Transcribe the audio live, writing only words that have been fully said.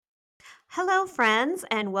Hello, friends,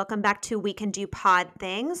 and welcome back to We Can Do Pod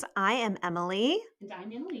Things. I am Emily. And I'm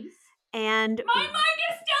Annalise. And my mic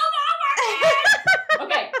is still not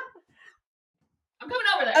working! Okay. I'm coming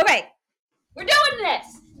over there. Okay. We're doing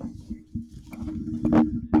this!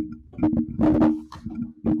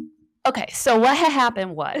 Okay, so what had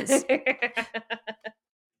happened was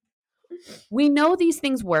we know these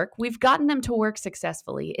things work. We've gotten them to work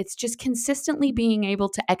successfully. It's just consistently being able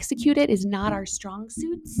to execute it is not our strong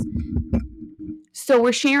suits. So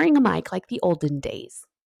we're sharing a mic like the olden days.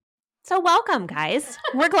 So welcome, guys.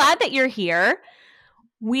 We're glad that you're here.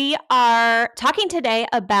 We are talking today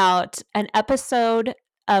about an episode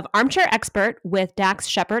of Armchair Expert with Dax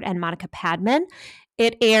Shepard and Monica Padman.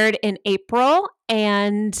 It aired in April,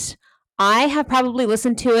 and I have probably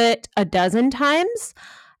listened to it a dozen times,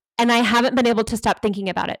 and I haven't been able to stop thinking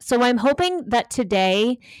about it. So I'm hoping that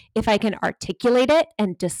today, if I can articulate it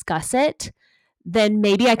and discuss it, then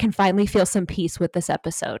maybe I can finally feel some peace with this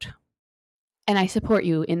episode. And I support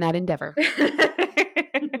you in that endeavor.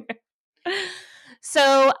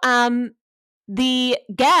 So, the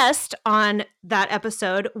guest on that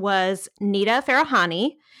episode was Nita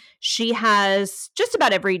Farahany. She has just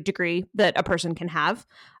about every degree that a person can have.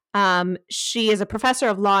 She is a professor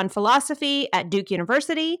of law and philosophy at Duke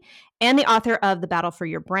University and the author of The Battle for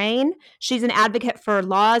Your Brain. She's an advocate for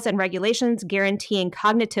laws and regulations guaranteeing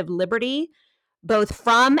cognitive liberty, both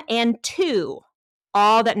from and to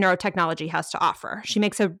all that neurotechnology has to offer. She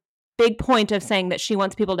makes a big point of saying that she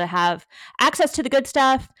wants people to have access to the good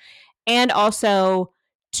stuff and also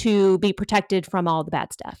to be protected from all the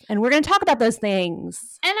bad stuff. And we're going to talk about those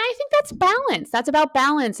things. And I think that's balance. That's about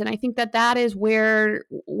balance. And I think that is where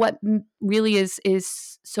what really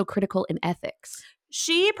is so critical in ethics.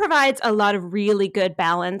 She provides a lot of really good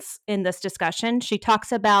balance in this discussion. She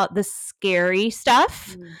talks about the scary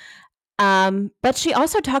stuff, but she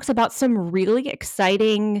also talks about some really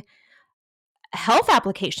exciting health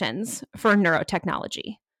applications for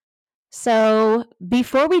neurotechnology. So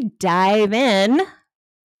before we dive in,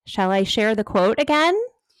 shall I share the quote again?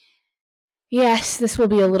 Yes, this will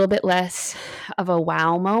be a little bit less of a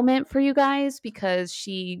wow moment for you guys because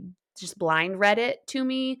she just blind read it to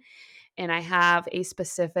me, and I have a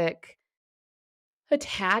specific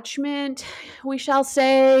attachment, we shall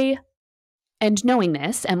say. And knowing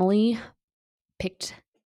this, Emily picked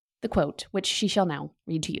the quote, which she shall now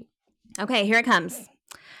read to you. Okay, here it comes.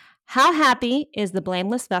 How happy is the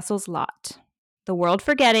blameless vessel's lot, the world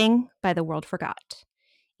forgetting by the world forgot.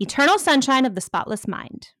 Eternal sunshine of the spotless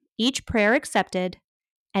mind, each prayer accepted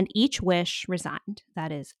and each wish resigned.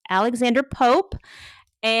 That is Alexander Pope.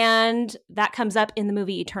 And that comes up in the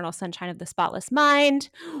movie Eternal Sunshine of the Spotless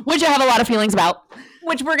Mind, which I have a lot of feelings about,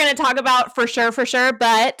 which we're going to talk about for sure.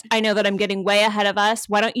 But I know that I'm getting way ahead of us.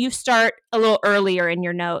 Why don't you start a little earlier in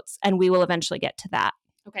your notes and we will eventually get to that.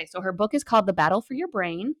 Okay, so her book is called The Battle for Your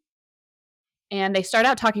Brain. And they start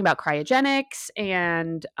out talking about cryogenics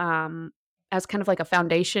and as kind of like a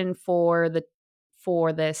foundation for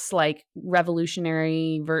this like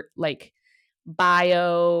revolutionary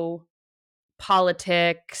bio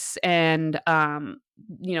politics and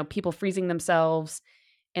people freezing themselves,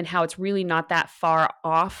 and how it's really not that far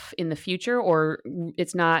off in the future, or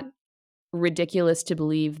it's not ridiculous to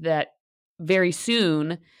believe that very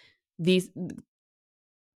soon these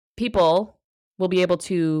people will be able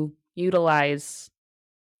to utilize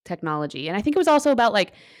technology. And I think it was also about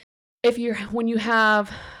like when you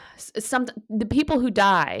have the people who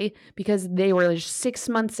die because they were 6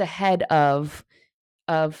 months ahead of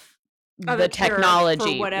the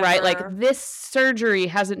technology, right? Like this surgery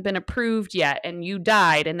hasn't been approved yet and you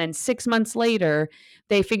died, and then 6 months later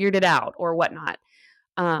they figured it out or whatnot.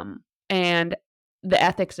 And the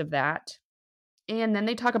ethics of that. And then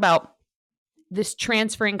they talk about this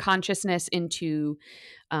transferring consciousness into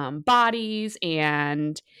bodies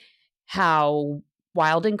and how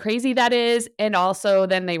wild and crazy that is. And also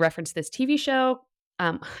then they reference this TV show.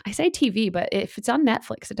 I say TV, but if it's on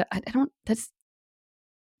Netflix,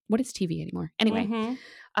 what is TV anymore? Anyway,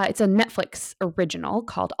 it's a Netflix original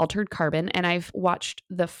called Altered Carbon, and I've watched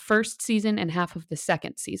the first season and half of the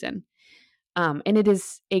second season. And it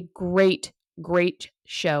is a great, great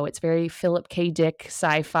show. It's very Philip K. Dick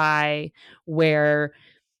sci-fi, where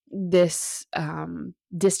this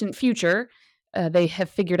distant future, they have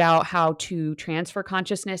figured out how to transfer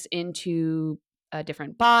consciousness into a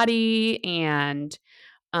different body, and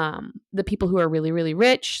the people who are really, really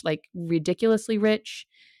rich, like ridiculously rich,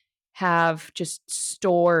 have just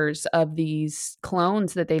stores of these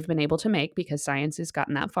clones that they've been able to make because science has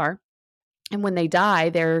gotten that far. And when they die,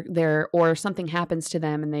 or something happens to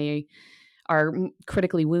them and they are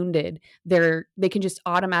critically wounded, they can just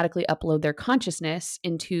automatically upload their consciousness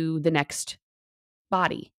into the next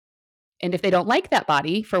body. And if they don't like that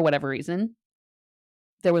body for whatever reason,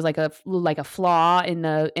 there was like a flaw in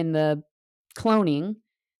the cloning,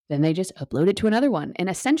 then they just upload it to another one. And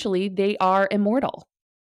essentially they are immortal.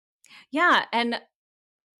 Yeah. And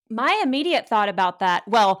my immediate thought about that,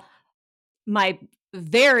 well, my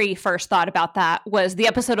very first thought about that was the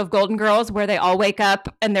episode of Golden Girls where they all wake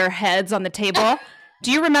up and their heads on the table.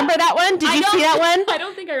 Do you remember that one? Did you see that one? I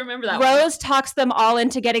don't think I remember that Rose talks them all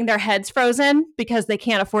into getting their heads frozen because they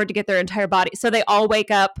can't afford to get their entire body. So they all wake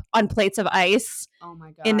up on plates of ice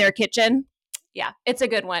in their kitchen. Yeah, it's a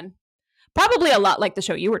good one. Probably a lot like the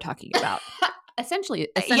show you were talking about. Essentially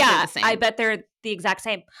yeah, the same. I bet they're the exact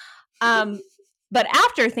same. But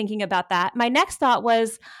after thinking about that, my next thought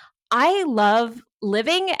was, I love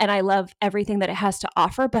living and I love everything that it has to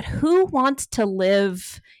offer, but who wants to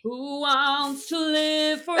live? Who wants to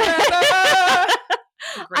live forever?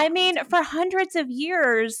 I mean, for hundreds of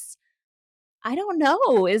years, I don't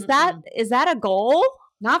know. Is that a goal?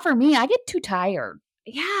 Not for me. I get too tired.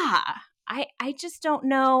 Yeah. I just don't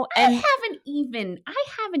know. And I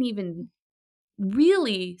haven't even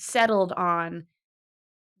really settled on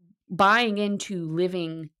buying into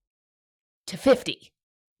living to 50.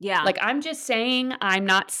 Yeah. Like, I'm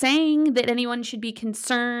not saying that anyone should be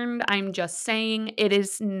concerned. I'm just saying it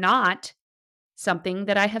is not something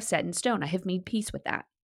that I have set in stone. I have made peace with that.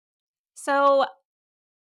 So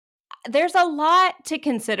there's a lot to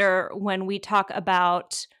consider when we talk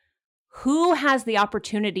about who has the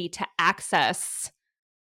opportunity to access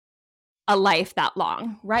a life that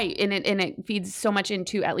long. Right. And it feeds so much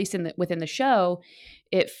into, at least within the show,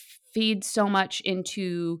 it feeds so much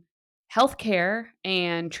into healthcare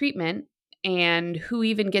and treatment, and who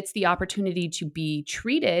even gets the opportunity to be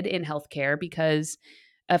treated in healthcare, because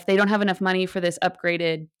if they don't have enough money for this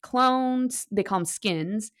upgraded clones, they call them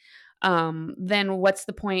skins, then what's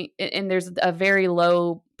the point? And there's a very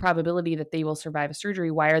low probability that they will survive a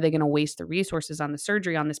surgery. Why are they going to waste the resources on the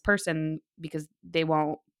surgery on this person? Because they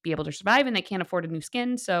won't be able to survive and they can't afford a new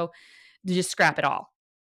skin. So they just scrap it all.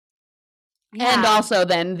 Yeah. And also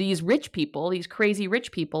then these rich people, these crazy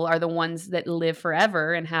rich people, are the ones that live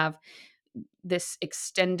forever and have this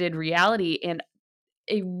extended reality and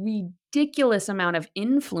a ridiculous amount of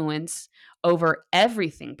influence over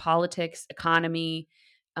everything, politics, economy,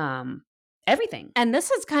 everything. And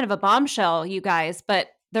this is kind of a bombshell, you guys, but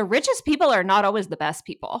the richest people are not always the best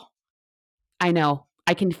people. I know.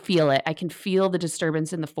 I can feel it. I can feel the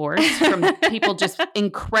disturbance in the force from people just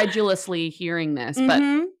incredulously hearing this, but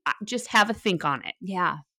just have a think on it.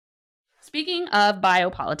 Yeah. Speaking of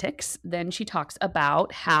biopolitics, then she talks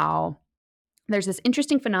about how there's this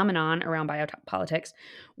interesting phenomenon around biopolitics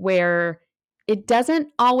where it doesn't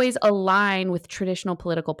always align with traditional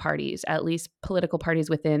political parties, at least political parties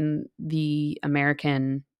within the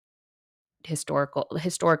American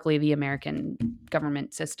historically the American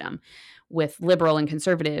government system, with liberal and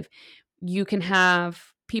conservative. You can have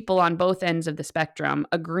people on both ends of the spectrum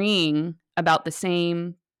agreeing about the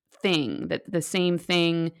same thing, that the same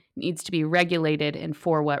thing needs to be regulated and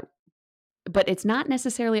for what, but it's not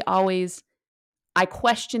necessarily always. I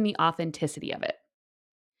question the authenticity of it,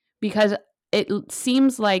 because it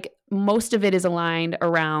seems like most of it is aligned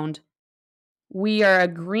around, we are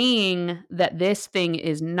agreeing that this thing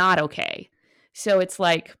is not okay. So it's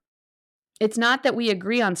like, it's not that we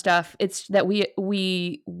agree on stuff, it's that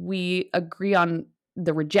we agree on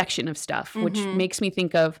the rejection of stuff, which makes me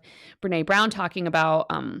think of Brene Brown talking about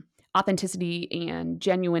authenticity and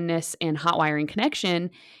genuineness and hot wiring connection,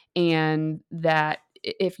 and that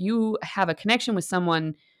if you have a connection with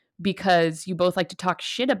someone because you both like to talk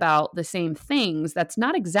shit about the same things, that's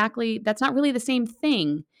not really the same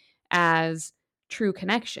thing as true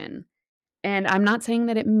connection. And I'm not saying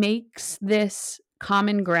that it makes this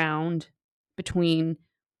common ground between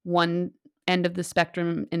one end of the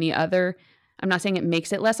spectrum and the other. I'm not saying it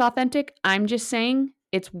makes it less authentic. I'm just saying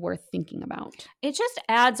it's worth thinking about. It just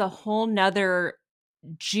adds a whole nother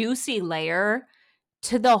juicy layer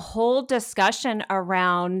to the whole discussion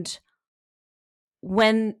around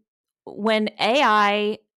when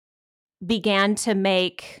AI began to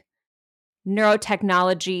make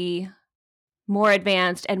neurotechnology more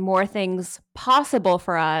advanced and more things possible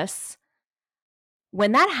for us.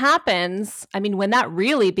 When that happens, I mean, when that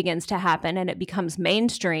really begins to happen and it becomes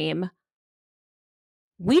mainstream,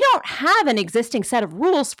 we don't have an existing set of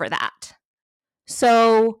rules for that.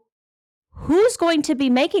 So who's going to be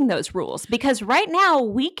making those rules? Because right now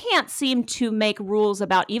we can't seem to make rules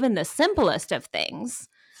about even the simplest of things.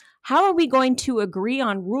 How are we going to agree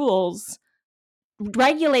on rules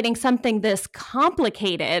regulating something this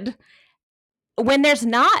complicated when there's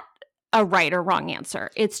not a right or wrong answer.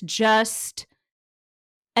 It's just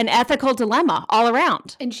an ethical dilemma all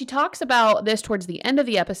around. And she talks about this towards the end of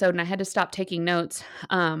the episode, and I had to stop taking notes.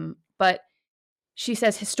 But she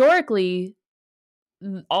says historically,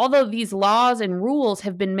 all of these laws and rules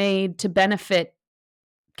have been made to benefit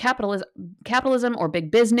capitalism or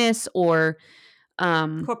big business or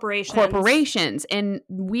corporations. And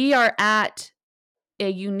we are at a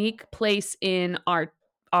unique place in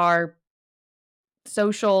our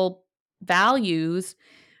social values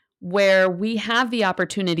where we have the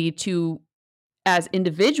opportunity to, as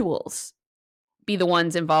individuals, be the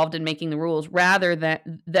ones involved in making the rules rather than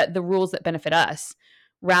the rules that benefit us,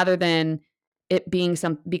 rather than it being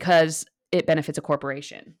because it benefits a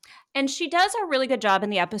corporation. And she does a really good job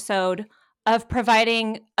in the episode of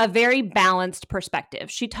providing a very balanced perspective.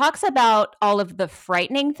 She talks about all of the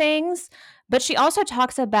frightening things, but she also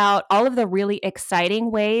talks about all of the really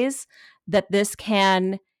exciting ways that this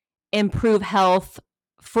can improve health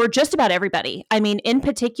for just about everybody. I mean, in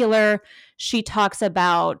particular, she talks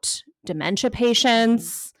about dementia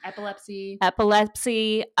patients, epilepsy.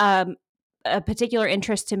 A particular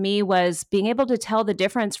interest to me was being able to tell the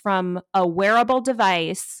difference from a wearable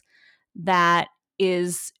device that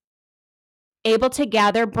is able to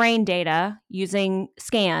gather brain data using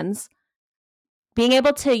scans, being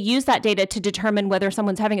able to use that data to determine whether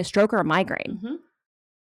someone's having a stroke or a migraine. Mm-hmm.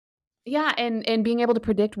 Yeah, and being able to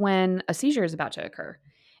predict when a seizure is about to occur.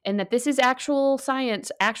 And that this is actual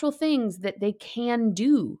science, actual things that they can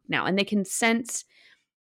do now. And they can sense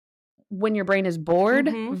when your brain is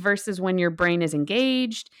bored versus when your brain is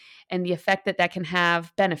engaged, and the effect that that can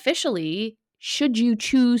have beneficially should you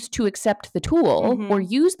choose to accept the tool or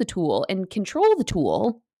use the tool and control the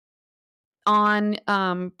tool on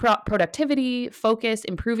productivity, focus,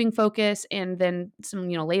 improving focus, and then some,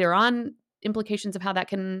 later on implications of how that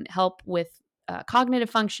can help with cognitive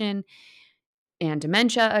function and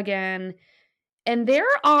dementia again. And there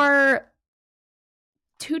are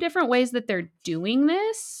two different ways that they're doing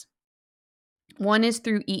this. One is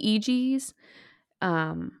through EEGs.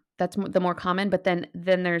 That's the more common, but then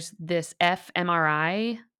there's this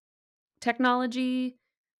fMRI technology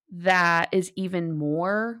that is even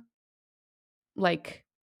more like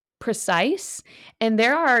precise. And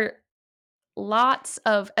there are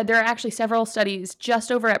actually several studies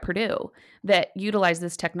just over at Purdue that utilize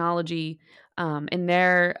this technology in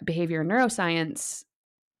their behavior and neuroscience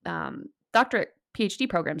doctorate PhD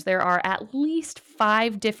programs. There are at least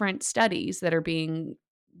 5 different studies that are being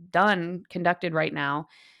conducted right now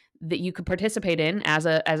that you could participate in as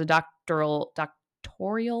a doctoral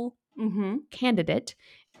candidate.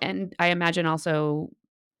 And I imagine also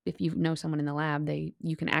if you know someone in the lab,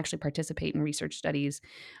 you can actually participate in research studies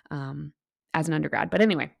as an undergrad. But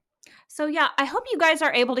anyway. So yeah, I hope you guys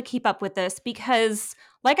are able to keep up with this because,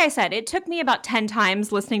 like I said, it took me about 10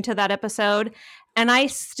 times listening to that episode, and I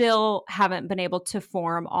still haven't been able to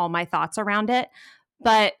form all my thoughts around it.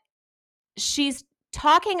 But she's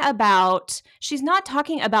not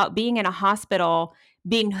talking about being in a hospital,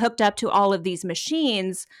 being hooked up to all of these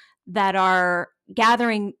machines that are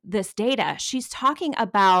gathering this data. She's talking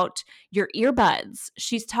about your earbuds.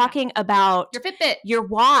 She's talking about your Fitbit, your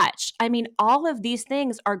watch. I mean, all of these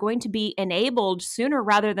things are going to be enabled sooner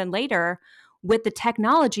rather than later with the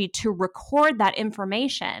technology to record that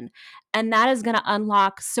information. And that is going to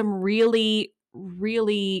unlock some really,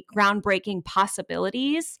 really groundbreaking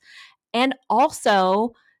possibilities and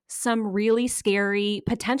also some really scary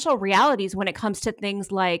potential realities when it comes to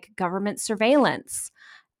things like government surveillance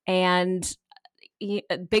and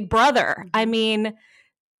Big Brother. I mean,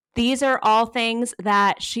 these are all things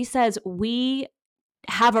that she says we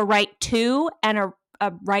have a right to and a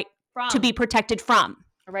right to be protected from.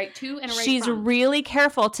 A right to and a right She's from. really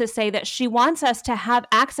careful to say that she wants us to have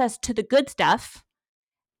access to the good stuff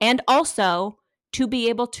and also to be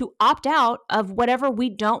able to opt out of whatever we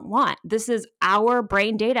don't want. This is our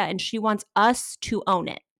brain data, and she wants us to own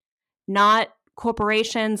it, not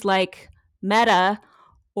corporations like Meta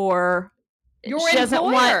or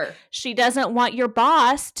she doesn't want your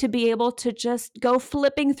boss to be able to just go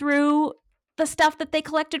flipping through the stuff that they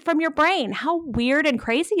collected from your brain. How weird and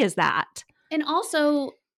crazy is that? And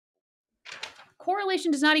also,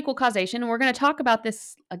 correlation does not equal causation. And we're going to talk about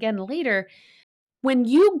this again later. When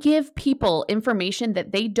you give people information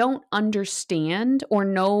that they don't understand or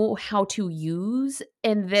know how to use,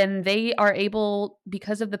 and then they are able,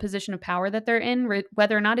 because of the position of power that they're in,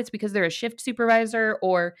 whether or not it's because they're a shift supervisor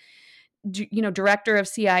or director of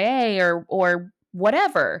CIA or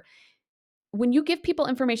whatever, when you give people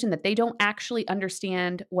information that they don't actually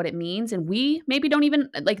understand what it means, and we maybe don't even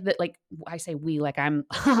like I say we like I'm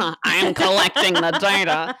I'm collecting the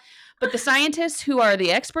data, but the scientists who are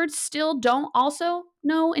the experts still don't also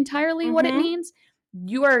know entirely what it means,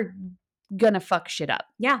 you are gonna fuck shit up.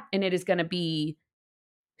 Yeah. And it is gonna be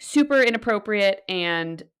super inappropriate,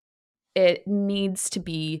 and it needs to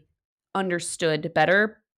be understood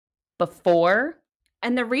better before.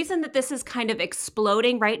 And the reason that this is kind of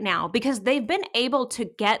exploding right now, because they've been able to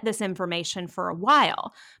get this information for a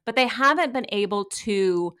while, but they haven't been able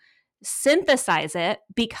to synthesize it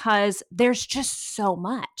because there's just so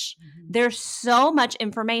much. There's so much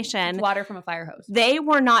information. It's water from a fire hose. They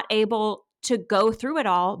were not able to go through it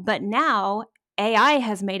all, but now AI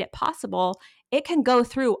has made it possible. It can go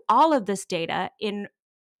through all of this data in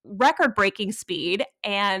record-breaking speed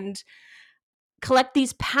and collect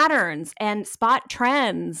these patterns and spot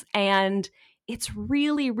trends. And it's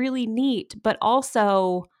really, really neat. But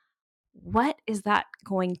also, what is that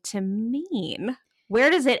going to mean? Where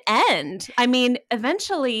does it end? I mean,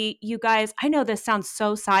 eventually, you guys, I know this sounds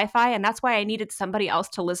so sci-fi, and that's why I needed somebody else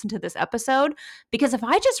to listen to this episode. Because if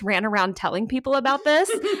I just ran around telling people about this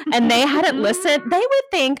and they hadn't listened, they would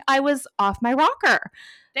think I was off my rocker.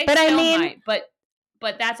 They But I still mean, might,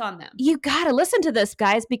 but that's on them. you got to listen to this,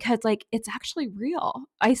 guys, because like it's actually real.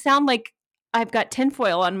 I sound like I've got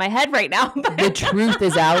tinfoil on my head right now. The truth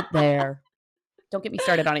is out there. Don't get me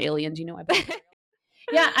started on aliens. You know I bet.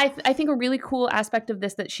 Yeah, I think a really cool aspect of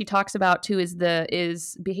this that she talks about too is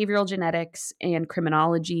behavioral genetics and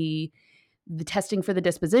criminology, the testing for the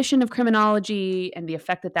disposition of criminology, and the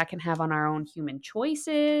effect that can have on our own human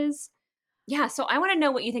choices. Yeah, so I want to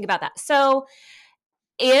know what you think about that. So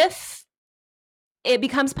if it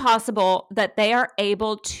becomes possible that they are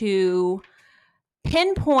able to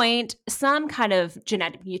pinpoint some kind of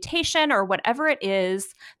genetic mutation or whatever it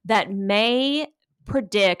is that may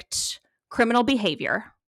predict criminal behavior,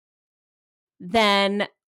 then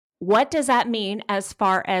what does that mean as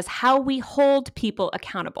far as how we hold people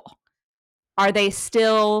accountable? Are they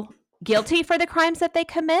still guilty for the crimes that they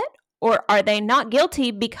commit, or are they not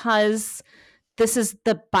guilty because this is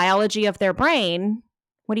the biology of their brain?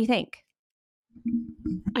 What do you think?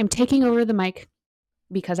 I'm taking over the mic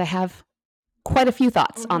because I have quite a few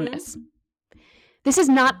thoughts on this. This is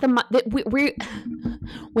not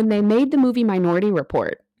when they made the movie Minority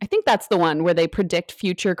Report, I think that's the one where they predict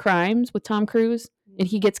future crimes with Tom Cruise and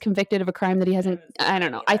he gets convicted of a crime that he hasn't. I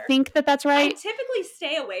don't know. I think that's right. I typically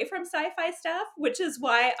stay away from sci-fi stuff, which is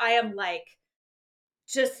why I am like,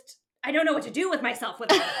 I don't know what to do with myself with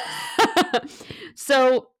this.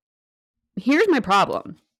 So here's my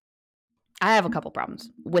problem. I have a couple problems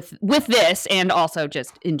with this and also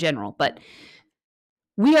just in general, but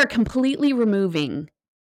we are completely removing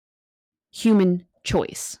human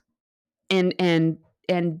choice and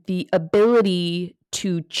the ability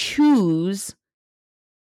to choose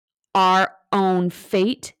our own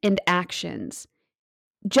fate and actions.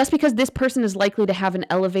 Just because this person is likely to have an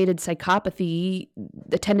elevated psychopathy,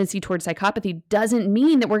 the tendency towards psychopathy, doesn't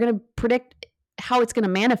mean that we're going to predict how it's going to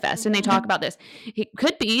manifest. And they talk about this. It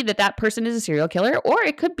could be that person is a serial killer, or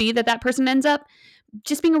it could be that person ends up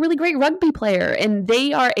just being a really great rugby player and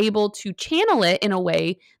they are able to channel it in a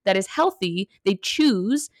way that is healthy. They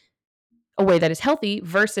choose a way that is healthy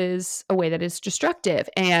versus a way that is destructive.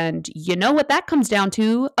 And you know what that comes down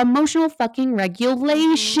to? Emotional fucking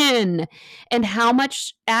regulation and how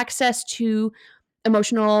much access to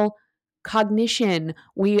emotional cognition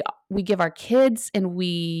we give our kids and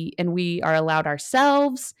we are allowed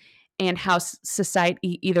ourselves, and how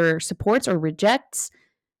society either supports or rejects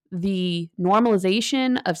the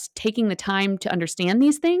normalization of taking the time to understand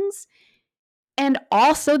these things. And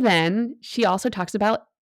also then she also talks about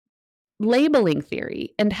labeling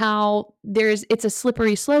theory and how it's a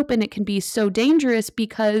slippery slope and it can be so dangerous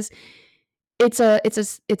because it's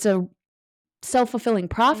a self-fulfilling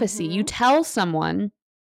prophecy. You tell someone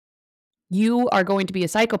you are going to be a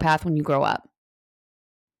psychopath when you grow up.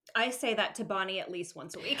 I say that to Bonnie at least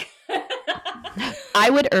once a week. I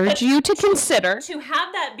would urge you to consider. To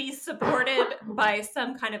have that be supported by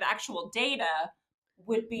some kind of actual data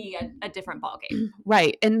would be a different ballgame.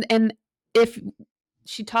 Right. And if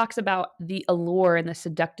she talks about the allure and the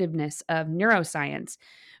seductiveness of neuroscience,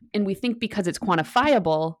 and we think because it's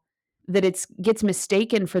quantifiable that it gets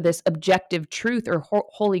mistaken for this objective truth or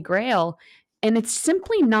holy grail, and it's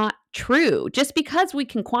simply not true. Just because we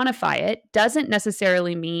can quantify it doesn't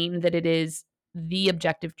necessarily mean that it is the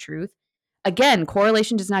objective truth. Again,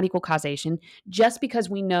 correlation does not equal causation. Just because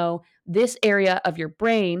we know this area of your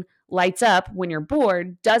brain lights up when you're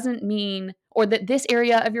bored doesn't mean, or that this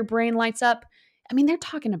area of your brain lights up. I mean, they're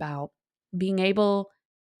talking about being able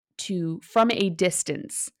to, from a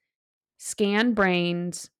distance, scan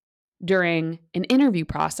brains during an interview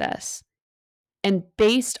process. And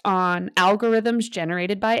based on algorithms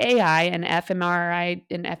generated by AI and fMRI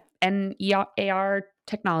and NER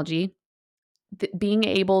technology, being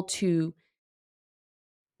able to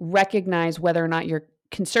recognize whether or not you're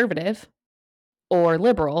conservative or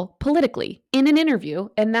liberal politically in an interview,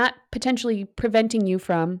 and that potentially preventing you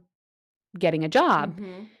from getting a job.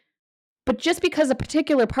 Mm-hmm. But just because a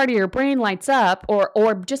particular part of your brain lights up,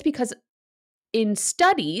 or just because in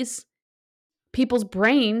studies, people's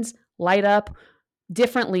brains light up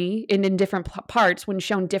differently and in different parts when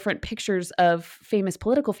shown different pictures of famous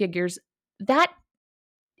political figures, that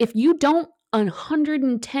if you don't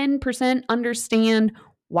 110% understand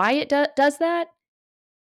why it does that,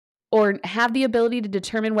 or have the ability to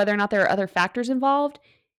determine whether or not there are other factors involved,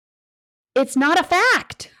 it's not a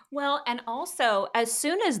fact. Well, and also, as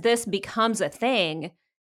soon as this becomes a thing,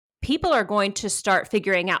 people are going to start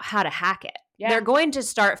figuring out how to hack it. Yeah. They're going to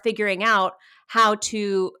start figuring out how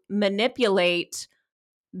to manipulate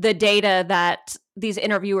the data that these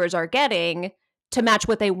interviewers are getting to match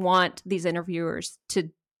what they want these interviewers to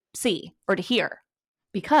see or to hear.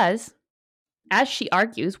 Because, as she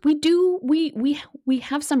argues, we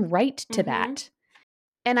have some right to that.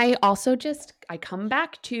 And I also I come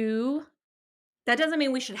back to, that doesn't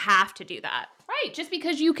mean we should have to do that. Right. Just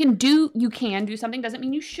because you can do something doesn't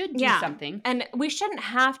mean you should do something. And we shouldn't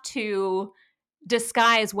have to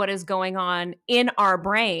disguise what is going on in our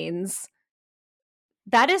brains.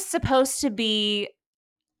 That is supposed to be,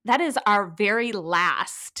 that is our very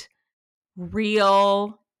last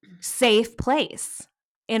real safe place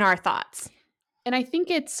in our thoughts. And I think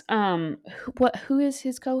it's who is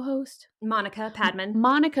his co-host? Monica Padman.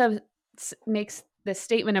 Monica makes this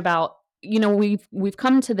statement about, we've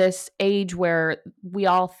come to this age where we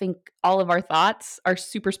all think all of our thoughts are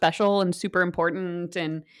super special and super important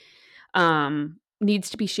and needs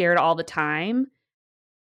to be shared all the time.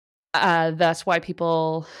 That's why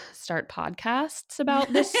people start podcasts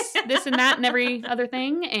about this and that and every other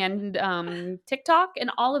thing, and TikTok and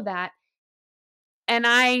all of that. And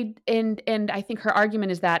I think her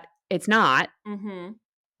argument is that it's not,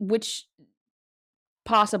 which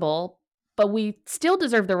possible, but we still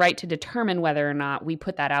deserve the right to determine whether or not we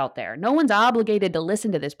put that out there. No one's obligated to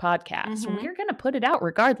listen to this podcast. We're going to put it out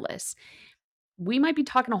regardless. We might be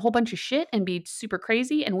talking a whole bunch of shit and be super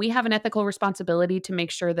crazy, and we have an ethical responsibility to make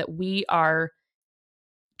sure that we are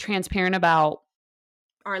transparent about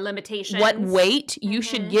our limitations, what weight you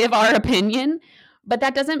should give our opinion. But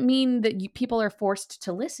that doesn't mean that people are forced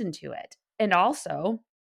to listen to it. And also,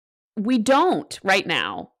 we don't right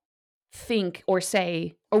now think or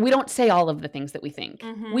say, or we don't say all of the things that we think.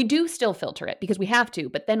 We do still filter it because we have to.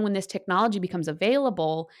 But then when this technology becomes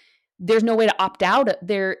available, there's no way to opt out.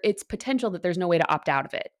 It's potential that there's no way to opt out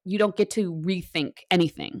of it. You don't get to rethink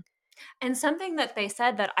anything. And something that they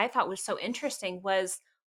said that I thought was so interesting was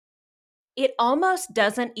it almost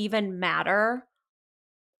doesn't even matter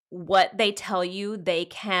what they tell you they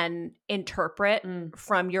can interpret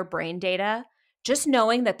from your brain data. Just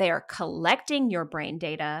knowing that they are collecting your brain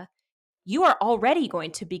data, you are already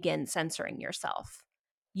going to begin censoring yourself.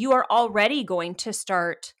 You are already going to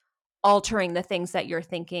start altering the things that you're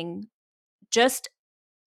thinking just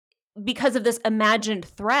because of this imagined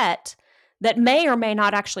threat that may or may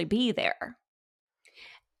not actually be there.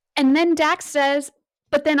 And then Dax says,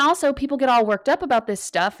 but then also people get all worked up about this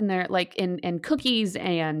stuff, and they're like in cookies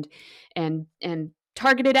and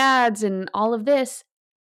targeted ads and all of this,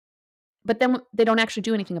 but then they don't actually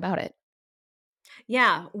do anything about it.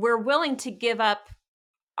 Yeah, we're willing to give up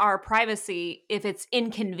our privacy if it's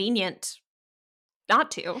inconvenient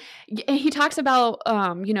not to. He talks about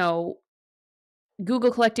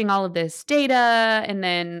Google collecting all of this data, and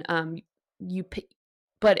then you pay,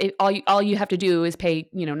 but all you have to do is pay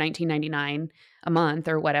 $19.99 a month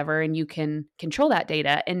or whatever, and you can control that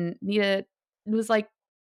data. And Nita was like,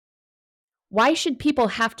 why should people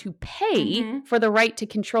have to pay for the right to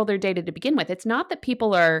control their data to begin with? It's not that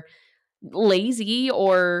people are lazy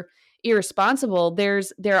or irresponsible.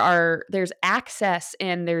 There's access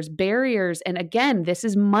and there's barriers, and again, this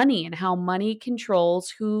is money and how money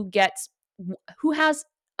controls who has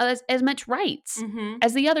as much rights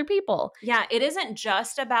as the other people. Yeah, it isn't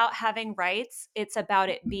just about having rights, it's about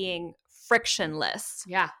it being frictionless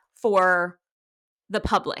for the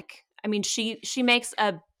public. I mean, she makes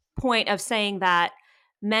a point of saying that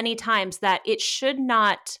many times, that it should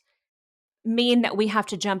not mean that we have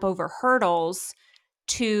to jump over hurdles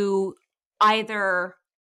to either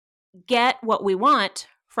get what we want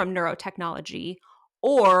from neurotechnology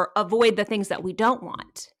or avoid the things that we don't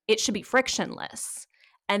want. It should be frictionless.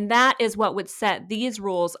 And that is what would set these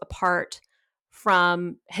rules apart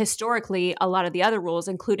from historically a lot of the other rules,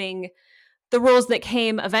 including the rules that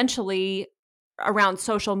came eventually around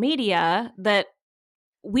social media that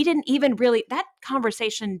we didn't even really, that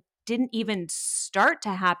conversation didn't even start to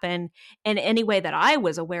happen in any way that I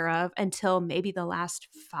was aware of until maybe the last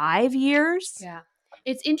 5 years. Yeah.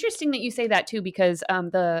 It's interesting that you say that too, because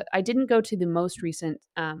I didn't go to the most recent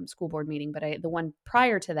school board meeting, but the one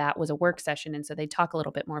prior to that was a work session, and so they talk a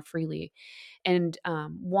little bit more freely. And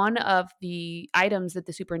one of the items that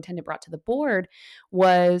the superintendent brought to the board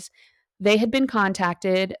was they had been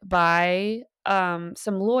contacted by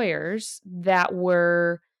some lawyers that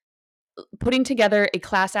were putting together a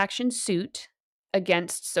class action suit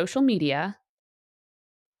against social media,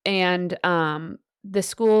 and the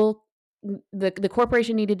school the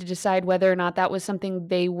corporation needed to decide whether or not that was something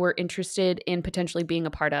they were interested in potentially being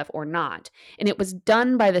a part of or not. And it was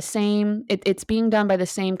done by the same it's being done by the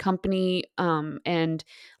same company and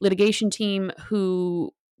litigation team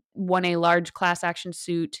who won a large class action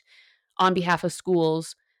suit on behalf of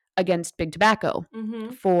schools against big tobacco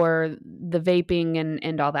for the vaping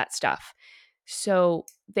and all that stuff. So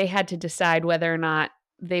they had to decide whether or not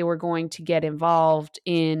they were going to get involved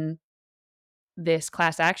in this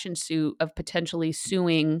class action suit of potentially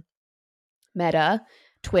suing Meta,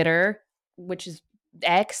 Twitter, which is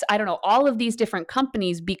X, I don't know, all of these different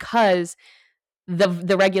companies, because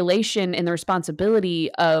the regulation and the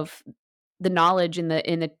responsibility of the knowledge and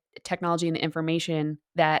the technology and the information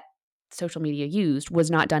that social media used was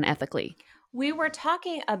not done ethically. We were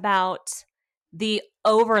talking about the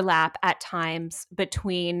overlap at times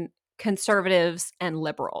between conservatives and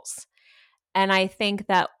liberals. And I think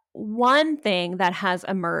that one thing that has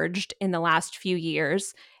emerged in the last few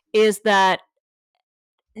years is that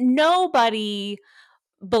nobody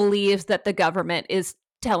believes that the government is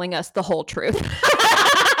telling us the whole truth.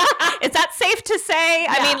 Is that safe to say?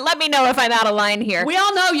 Yeah. I mean, let me know if I'm out of line here. We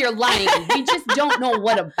all know you're lying. We just don't know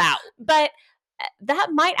what about. But that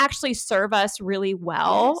might actually serve us really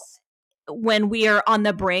well when we are on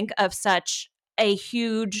the brink of such a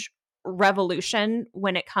huge revolution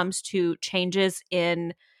when it comes to changes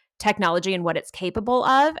in technology and what it's capable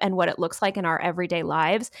of and what it looks like in our everyday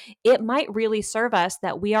lives. It might really serve us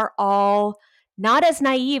that we are all not as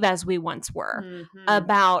naive as we once were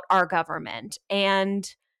about our government. And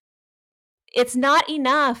it's not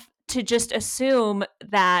enough to just assume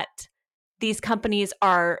that these companies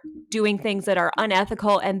are doing things that are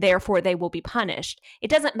unethical and therefore they will be punished. It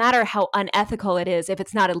doesn't matter how unethical it is if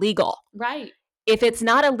it's not illegal. Right. If it's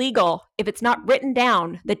not illegal, if it's not written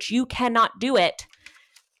down that you cannot do it,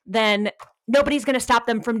 then nobody's going to stop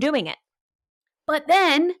them from doing it. But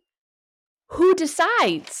then who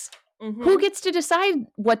decides? Who gets to decide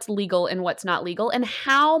what's legal and what's not legal, and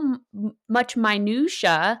how much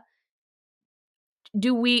minutia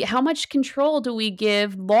how much control do we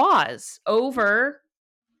give laws over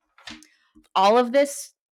all of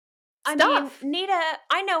this stuff? I mean, Nita,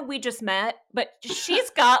 I know we just met, but she's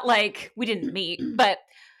got we didn't meet, but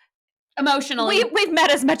emotionally. We've met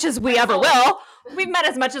as much as we ever will. We've met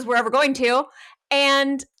as much as we're ever going to.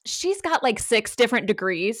 And she's got 6 different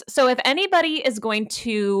degrees. So if anybody is going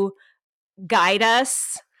to guide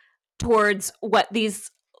us towards what these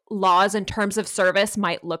laws and terms of service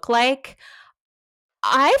might look like,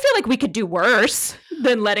 I feel like we could do worse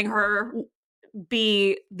than letting her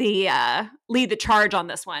be the lead the charge on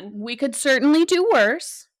this one. We could certainly do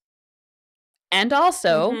worse. And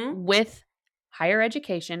also, with higher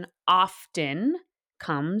education often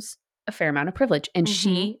comes a fair amount of privilege. And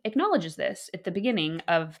she acknowledges this at the beginning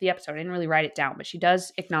of the episode. I didn't really write it down, but she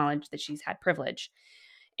does acknowledge that she's had privilege.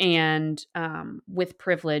 And with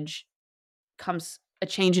privilege comes a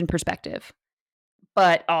change in perspective.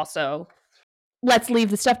 But also, let's leave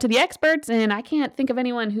the stuff to the experts. And I can't think of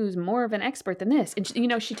anyone who's more of an expert than this. And,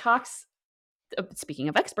 she talks, speaking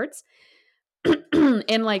of experts,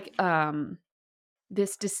 in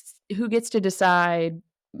who gets to decide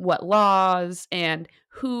what laws and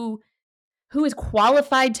who is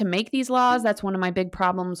qualified to make these laws. That's one of my big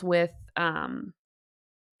problems with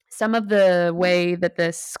some of the way that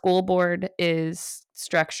the school board is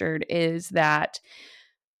structured, is that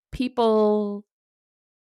people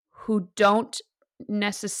who don't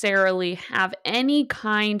necessarily have any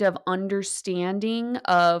kind of understanding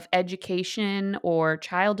of education or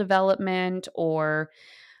child development or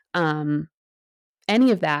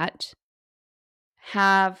any of that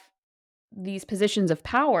have these positions of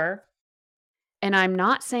power. And I'm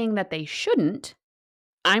not saying that they shouldn't.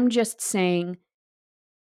 I'm just saying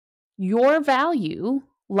your value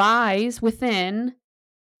lies within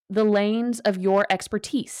the lanes of your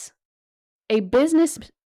expertise. A business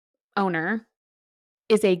owner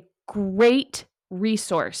is a great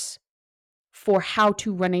resource for how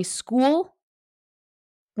to run a school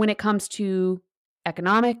when it comes to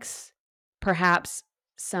economics, perhaps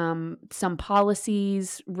some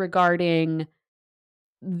policies regarding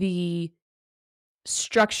the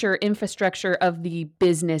infrastructure of the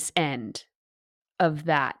business end of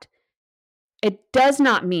that. It does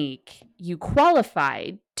not make you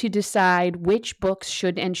qualified to decide which books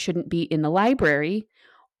should and shouldn't be in the library,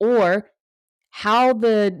 or how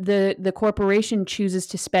the corporation chooses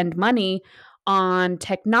to spend money on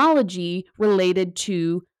technology related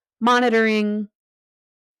to monitoring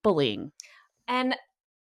bullying. And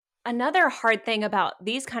another hard thing about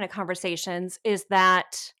these kind of conversations is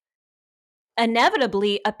that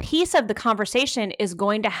inevitably a piece of the conversation is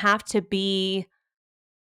going to have to be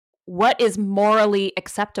what is morally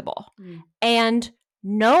acceptable. And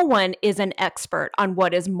no one is an expert on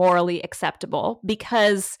what is morally acceptable,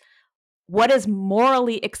 because what is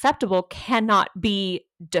morally acceptable cannot be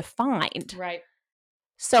defined. Right.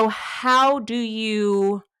 So how do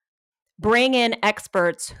you bring in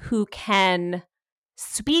experts who can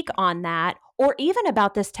speak on that, or even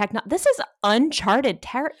about this this is uncharted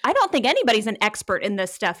territory. I don't think anybody's an expert in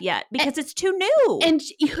this stuff yet, because it's too new. And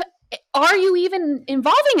are you even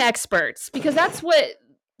involving experts? Because that's what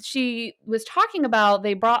she was talking about.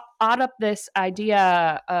 They brought up this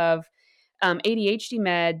idea of ADHD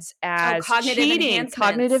meds as cheating,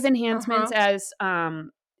 cognitive enhancements as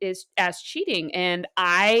cheating, and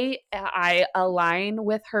I align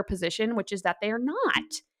with her position, which is that they're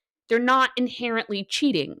not inherently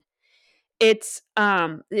cheating. It's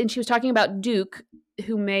and she was talking about Duke,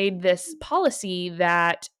 who made this policy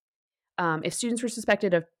that if students were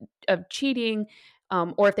suspected of cheating,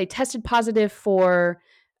 or if they tested positive for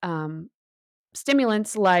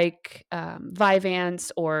stimulants like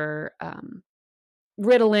Vyvanse or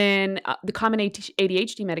Ritalin, the common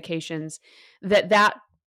ADHD medications, that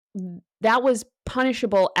was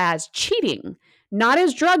punishable as cheating, not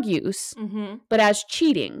as drug use, but as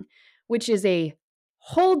cheating, which is a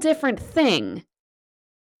whole different thing.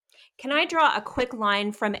 Can I draw a quick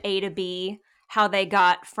line from A to B, how they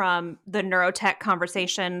got from the neurotech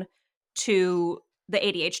conversation to the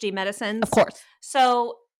ADHD medicines? Of course.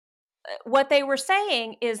 So what they were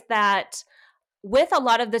saying is that with a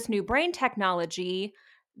lot of this new brain technology,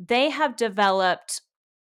 they have developed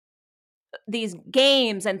these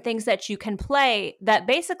games and things that you can play that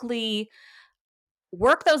basically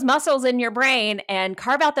work those muscles in your brain and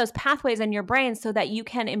carve out those pathways in your brain so that you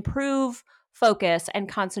can improve focus and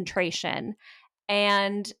concentration.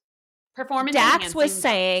 And Performance Dax was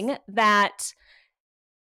saying that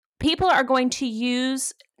people are going to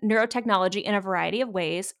use neurotechnology in a variety of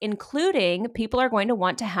ways, including people are going to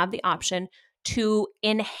want to have the option to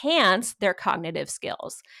enhance their cognitive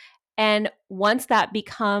skills. And once that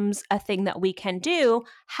becomes a thing that we can do,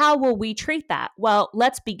 how will we treat that? Well,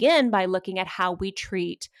 let's begin by looking at how we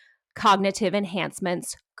treat cognitive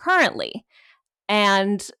enhancements currently.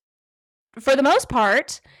 And for the most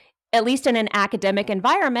part, at least in an academic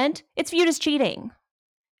environment, it's viewed as cheating.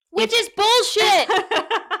 Which is bullshit!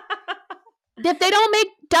 If they don't make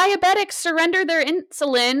diabetics surrender their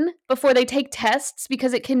insulin before they take tests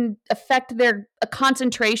because it can affect their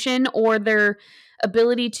concentration or their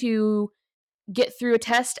ability to get through a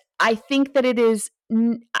test, I think that it is,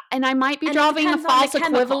 and I might be drawing a false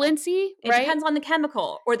equivalency, right? It depends on the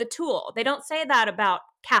chemical or the tool. They don't say that about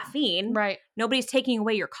caffeine. Right. Nobody's taking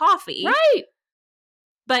away your coffee. Right.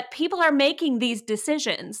 But people are making these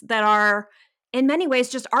decisions that are, in many ways,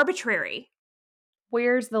 just arbitrary.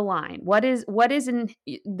 Where's the line? What is in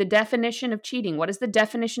the definition of cheating? What is the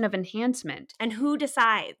definition of enhancement? And who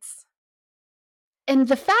decides? And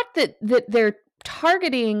the fact that they're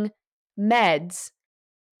targeting meds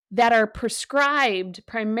that are prescribed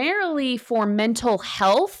primarily for mental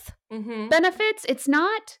health benefits, it's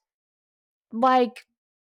not like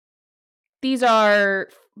these are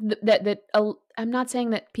that I'm not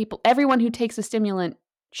saying that everyone who takes a stimulant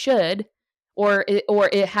should or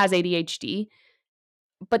it has ADHD.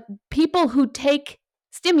 But people who take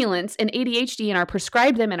stimulants and ADHD and are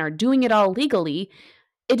prescribed them and are doing it all legally,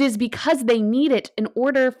 it is because they need it in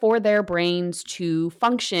order for their brains to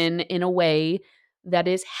function in a way that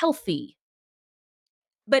is healthy.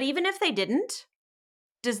 But even if they didn't,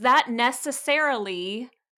 does that necessarily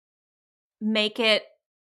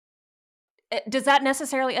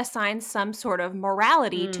assign some sort of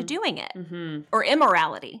morality to doing it or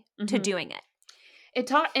immorality to doing it?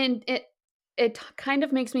 kind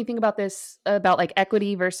of makes me think about this, about like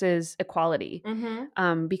equity versus equality.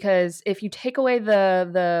 Because if you take away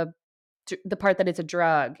the part that it's a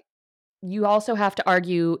drug, you also have to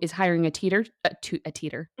argue, is hiring a teeter a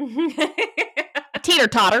teeter a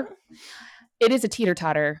teeter-totter. It is a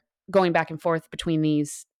teeter-totter going back and forth between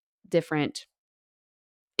these different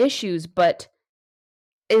issues, but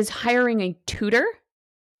is hiring a tutor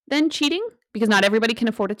then cheating? Because not everybody can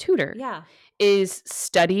afford a tutor. Yeah. Is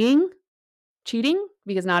studying cheating?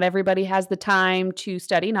 Because not everybody has the time to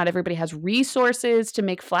study. Not everybody has resources to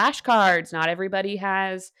make flashcards. Not everybody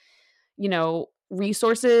has,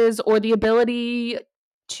 resources or the ability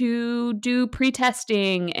to do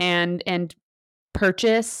pre-testing and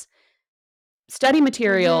purchase study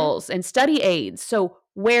materials and study aids. So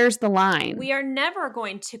where's the line? We are never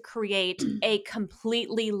going to create a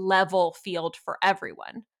completely level field for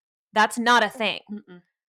everyone. That's not a thing.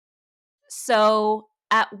 So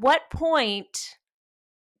at what point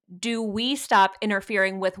do we stop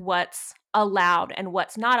interfering with what's allowed and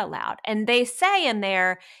what's not allowed? And they say in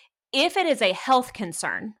there, if it is a health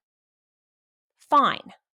concern,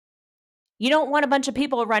 fine. You don't want a bunch of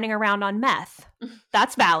people running around on meth.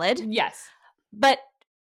 That's valid. Yes. But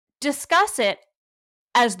discuss it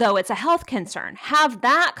as though it's a health concern. Have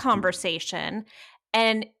that conversation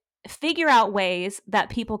and figure out ways that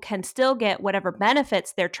people can still get whatever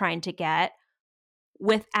benefits they're trying to get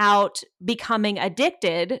without becoming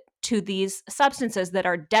addicted to these substances that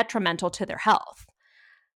are detrimental to their health.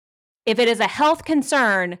 If it is a health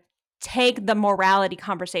concern, take the morality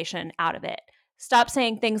conversation out of it. Stop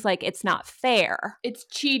saying things like it's not fair. It's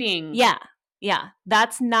cheating. Yeah.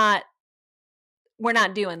 We're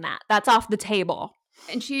not doing that. That's off the table.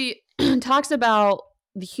 And she talks about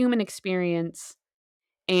the human experience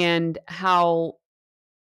and how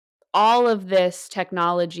all of this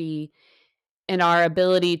technology and our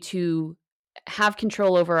ability to have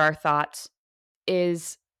control over our thoughts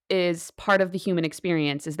is part of the human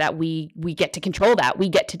experience, is that we get to control that. We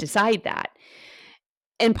get to decide that.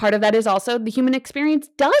 And part of that is also the human experience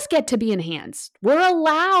does get to be enhanced. We're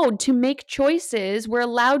allowed to make choices. We're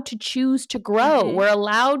allowed to choose to grow. We're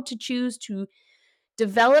allowed to choose to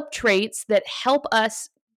develop traits that help us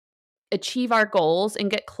achieve our goals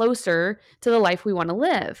and get closer to the life we want to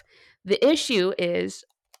live. The issue is,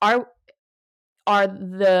 are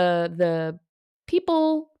the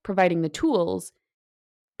people providing the tools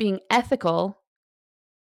being ethical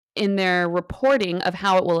in their reporting of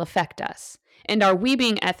how it will affect us? And are we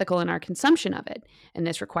being ethical in our consumption of it? And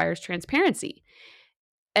this requires transparency.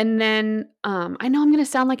 And then I know I'm going to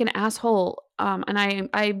sound like an asshole, and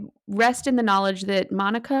I rest in the knowledge that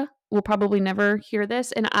Monica will probably never hear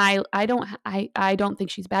this, and I don't think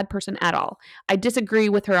she's a bad person at all. I disagree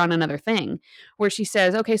with her on another thing, where she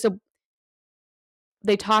says, okay, so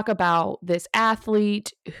they talk about this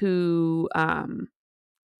athlete who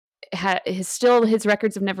his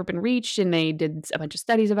records have never been reached, and they did a bunch of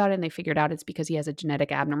studies about it, and they figured out it's because he has a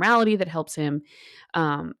genetic abnormality that helps him,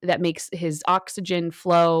 that makes his oxygen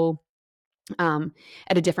flow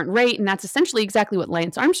at a different rate. And that's essentially exactly what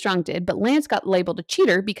Lance Armstrong did. But Lance got labeled a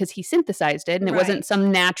cheater because he synthesized it, and it wasn't some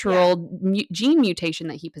natural gene mutation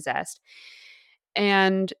that he possessed.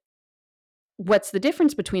 And what's the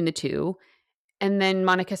difference between the two? And then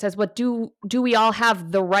Monica says, "What do we all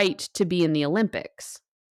have the right to be in the Olympics?"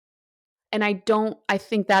 And I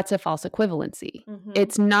think that's a false equivalency.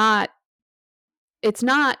 It's not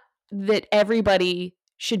that everybody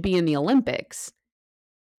should be in the Olympics.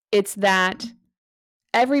 It's that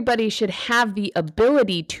everybody should have the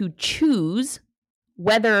ability to choose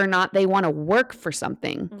whether or not they want to work for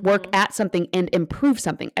something, work at something, and improve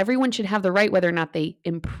something. Everyone should have the right whether or not they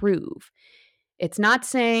improve. It's not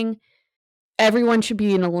saying everyone should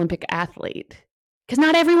be an Olympic athlete, because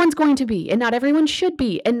not everyone's going to be, and not everyone should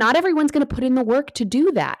be, and not everyone's going to put in the work to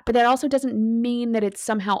do that. But that also doesn't mean that it's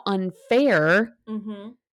somehow unfair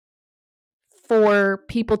for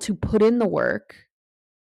people to put in the work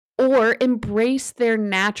or embrace their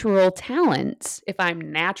natural talents. If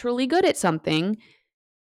I'm naturally good at something,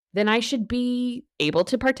 then I should be able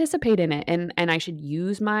to participate in it, and I should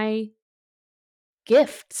use my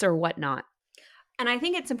gifts or whatnot. And I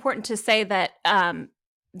think it's important to say that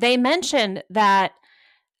they mentioned that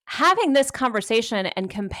having this conversation and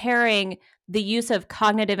comparing the use of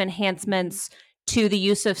cognitive enhancements to the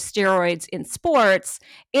use of steroids in sports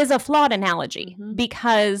is a flawed analogy,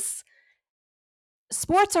 because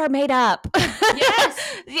sports are made up.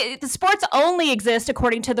 Yes. The sports only exist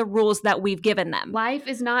according to the rules that we've given them. Life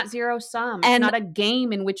is not zero sum. It's not a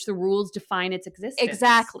game in which the rules define its existence.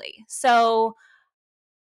 Exactly. So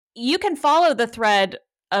you can follow the thread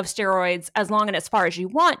of steroids as long and as far as you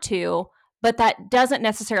want to, but that doesn't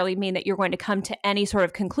necessarily mean that you're going to come to any sort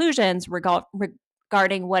of conclusions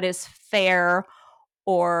regarding what is fair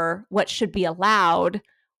or what should be allowed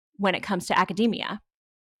when it comes to academia.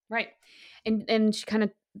 Right. And she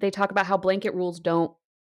they talk about how blanket rules don't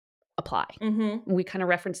apply. Mm-hmm. We kind of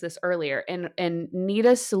referenced this earlier. And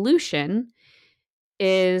Nita's solution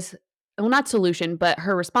is, well, not solution, but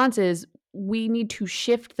her response is, we need to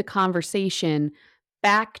shift the conversation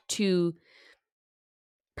back to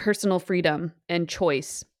personal freedom and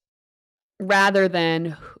choice rather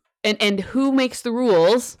than and who makes the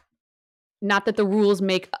rules, not that the rules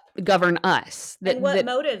govern us. And what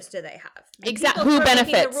motives do they have? Exactly. Who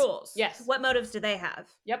benefits? The rules. Yes. What motives do they have?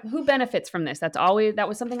 Yep. Who benefits from this? That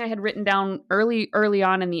was something I had written down early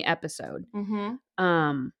on in the episode.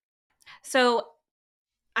 Mm-hmm. So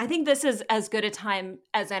I think this is as good a time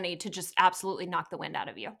as any to just absolutely knock the wind out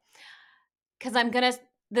of you. Because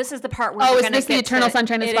this is the part where is this the eternal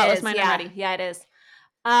sunshine and spotless mind? I'm ready. Yeah, it is.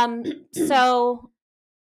 So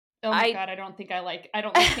oh my God, I don't think I like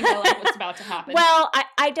what's about to happen. Well,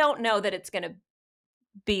 I don't know that it's going to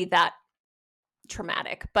be that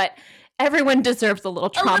traumatic, but everyone deserves a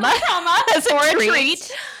little trauma as a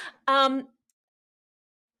treat.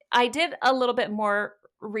 I did a little bit more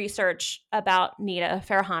research about Nita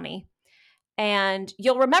Farahany, and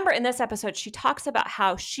you'll remember in this episode she talks about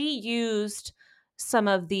how she used some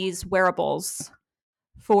of these wearables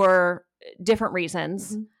for different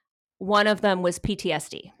reasons. Mm-hmm. One of them was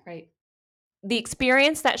PTSD. Right. The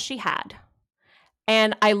experience that she had,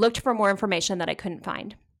 and I looked for more information that I couldn't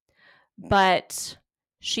find, but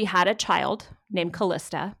she had a child named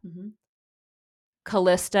Callista. Mm-hmm.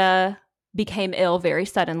 Callista became ill very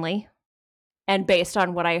suddenly, and based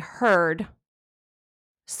on what I heard,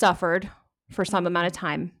 suffered for some amount of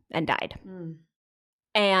time and died. Mm.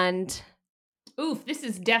 And oof, this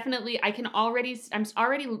is definitely, I'm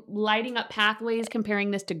already lighting up pathways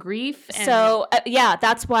comparing this to grief. So yeah,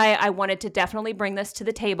 that's why I wanted to definitely bring this to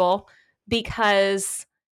the table, because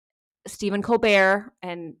Stephen Colbert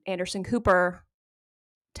and Anderson Cooper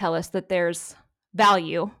tell us that there's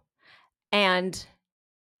value, and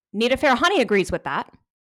Nita Farahany agrees with that.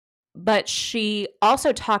 But she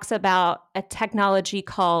also talks about a technology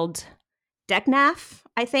called DECNAF,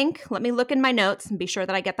 I think. Let me look in my notes and be sure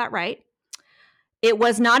that I get that right. It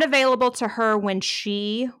was not available to her when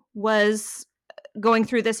she was going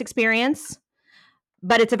through this experience,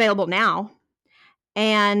 but it's available now.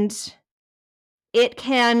 And it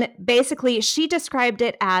can basically, she described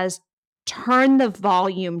it as turn the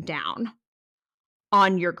volume down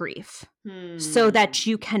on your grief so that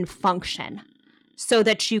you can function, so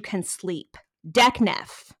that you can sleep.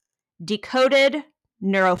 DECNEF, decoded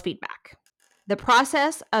neurofeedback. The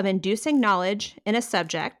process of inducing knowledge in a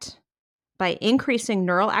subject by increasing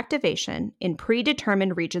neural activation in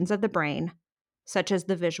predetermined regions of the brain, such as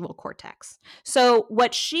the visual cortex. So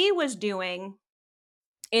what she was doing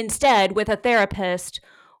instead with a therapist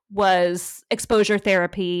was exposure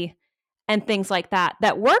therapy and things like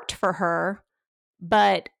that worked for her,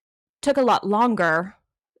 but took a lot longer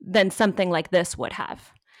than something like this would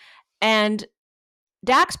have. And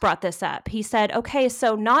Dax brought this up. He said, okay,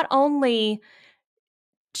 so not only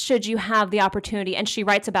should you have the opportunity, and she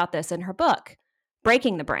writes about this in her book,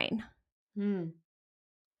 Breaking the Brain.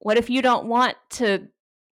 What if you don't want to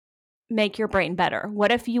make your brain better?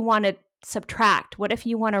 What if you want to subtract? What if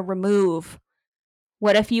you want to remove?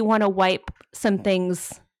 What if you want to wipe some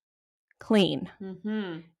things clean?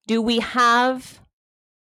 Mm-hmm. Do we have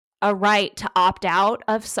a right to opt out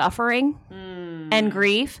of suffering and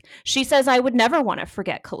grief? She says, I would never want to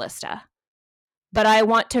forget Callista, but I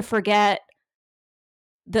want to forget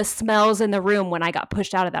the smells in the room when I got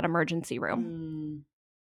pushed out of that emergency room.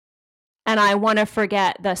 And I want to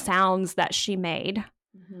forget the sounds that she made.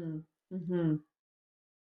 Mm-hmm. Mm-hmm.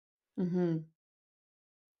 Mm-hmm.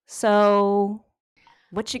 So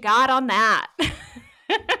what you got on that?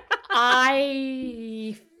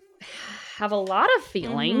 I have a lot of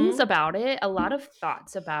feelings about it, a lot of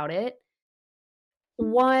thoughts about it.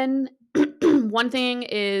 One thing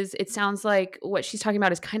is, it sounds like what she's talking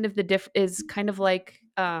about is kind of like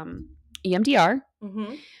EMDR,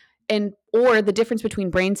 or the difference between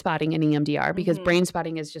brain spotting and EMDR, because brain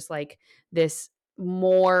spotting is just like this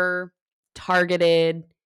more targeted,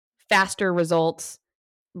 faster results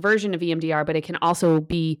version of EMDR, but it can also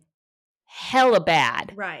be hella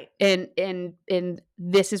bad. Right. And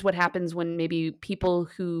this is what happens when maybe people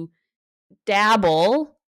who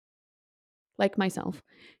dabble, like myself,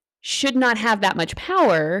 should not have that much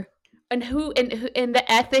power, and the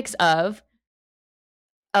ethics of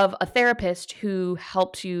a therapist who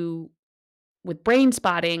helps you with brain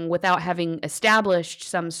spotting without having established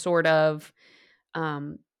some sort of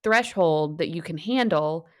threshold that you can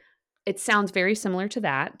handle. It sounds very similar to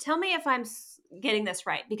that. Tell me if I'm getting this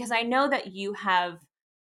right, because I know that you have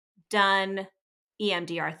done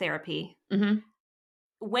EMDR therapy. Mm-hmm.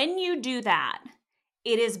 When you do that,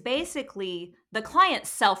 it is basically the client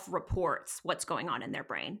self-reports what's going on in their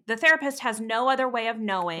brain. The therapist has no other way of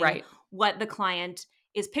knowing Right. what the client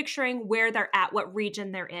is picturing, where they're at, what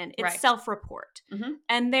region they're in. It's Right. self-report. Mm-hmm.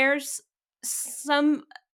 And there's some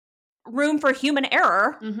room for human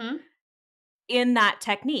error Mm-hmm. in that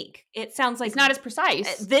technique. It sounds like It's not as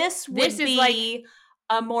precise. This would This is be like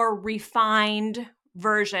a more refined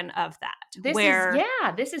version of that.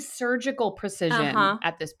 This is surgical precision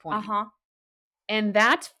at this point. And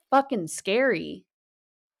that's fucking scary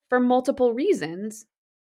for multiple reasons.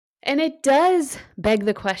 And it does beg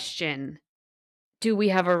the question, do we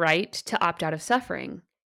have a right to opt out of suffering?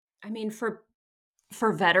 I mean, for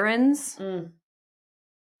veterans,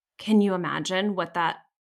 can you imagine what that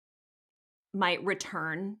might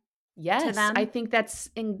return to them? I think that's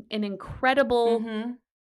an incredible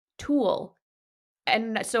tool.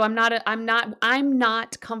 And so I'm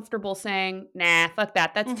not comfortable saying, nah, fuck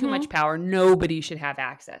that. That's too much power. Nobody should have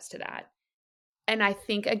access to that. And I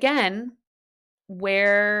think, again,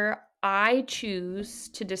 where I choose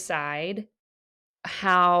to decide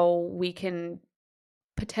how we can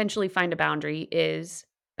potentially find a boundary is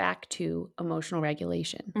back to emotional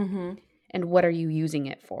regulation. And what are you using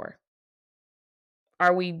it for?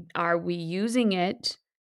 Are we using it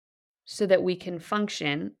so that we can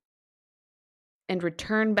function and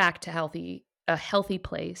return back to a healthy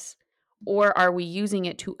place? Or are we using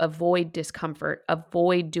it to avoid discomfort,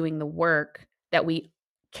 avoid doing the work that we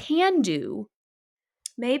can do?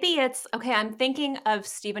 Maybe it's, okay, I'm thinking of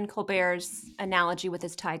Stephen Colbert's analogy with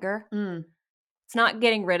his tiger. It's not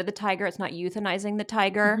getting rid of the tiger. It's not euthanizing the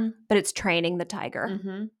tiger, but it's training the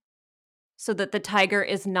tiger so that the tiger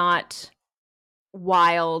is not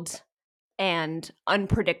wild and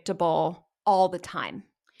unpredictable all the time.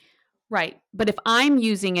 Right. But if I'm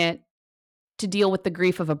using it to deal with the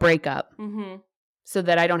grief of a breakup so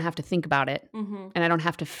that I don't have to think about it and I don't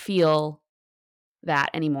have to feel that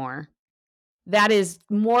anymore, that is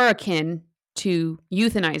more akin to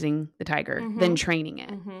euthanizing the tiger than training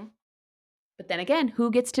it. But then again,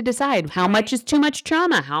 who gets to decide how much is too much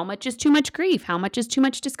trauma? How much is too much grief? How much is too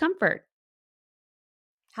much discomfort?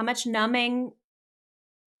 How much numbing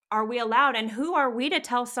are we allowed? And who are we to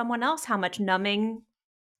tell someone else how much numbing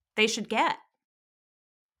they should get?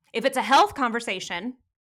 If it's a health conversation,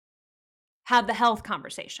 have the health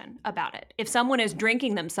conversation about it. If someone is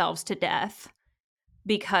drinking themselves to death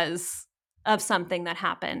because of something that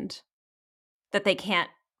happened that they can't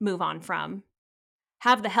move on from,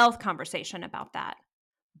 have the health conversation about that.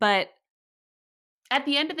 But at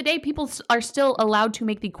the end of the day, people are still allowed to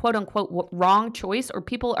make the quote unquote wrong choice, or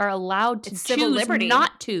people are allowed to choose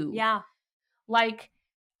not to. Yeah. Like,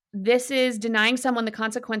 this is denying someone the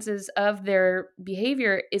consequences of their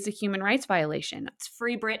behavior is a human rights violation. It's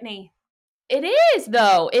free Britney. It is,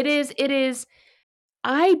 though. It is.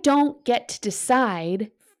 I don't get to decide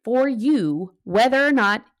for you whether or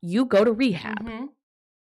not you go to rehab.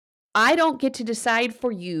 I don't get to decide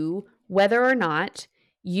for you whether or not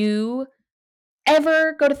you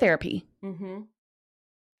ever go to therapy.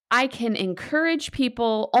 I can encourage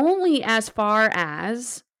people only as far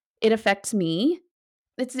as it affects me.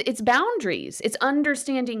 It's boundaries. It's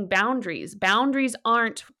understanding boundaries. Boundaries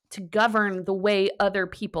aren't to govern the way other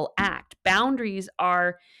people act. Boundaries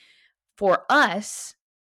are for us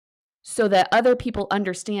so that other people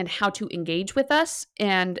understand how to engage with us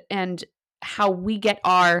and how we get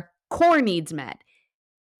our core needs met.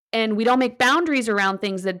 And we don't make boundaries around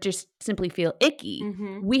things that just simply feel icky.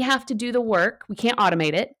 We have to do the work. We can't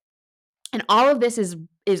automate it. And all of this is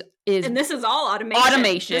and this is all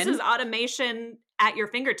automation. This is automation at your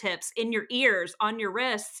fingertips, in your ears, on your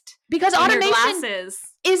wrist, because in automation your glasses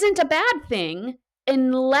isn't a bad thing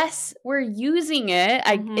unless we're using it,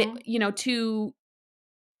 to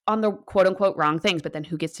on the quote unquote wrong things. But then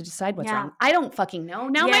who gets to decide what's wrong? I don't fucking know.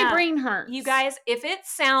 Now my brain hurts. You guys, if it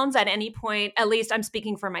sounds at any point, at least I'm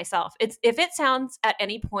speaking for myself, if it sounds at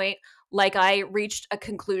any point like I reached a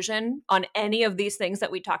conclusion on any of these things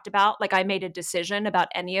that we talked about, like I made a decision about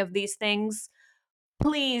any of these things,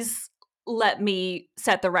 please let me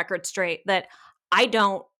set the record straight that I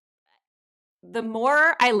don't. The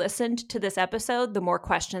more I listened to this episode, the more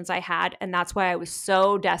questions I had. And that's why I was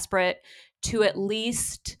so desperate to at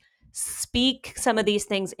least speak some of these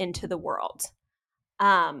things into the world.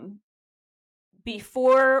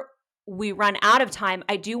 Before we run out of time,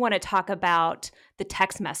 I do want to talk about the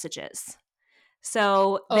text messages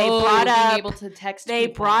So they brought up being able to text they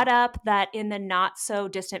people. brought up that in the not so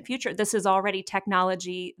distant future, this is already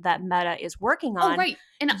technology that Meta is working on. Oh, right.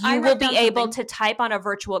 And you will be able to type on a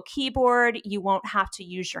virtual keyboard. You won't have to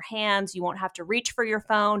use your hands. You won't have to reach for your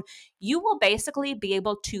phone. You will basically be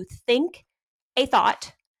able to think a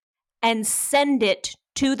thought and send it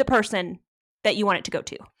to the person that you want it to go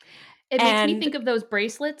to. It makes me think of those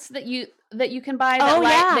bracelets that you can buy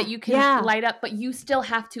that you can light up, but you still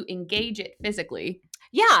have to engage it physically.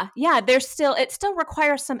 Yeah. It still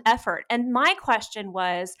requires some effort. And my question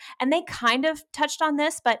was, and they kind of touched on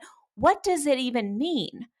this, but what does it even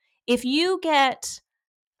mean? If you get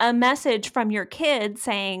a message from your kid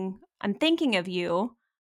saying, I'm thinking of you,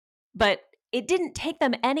 but it didn't take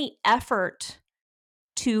them any effort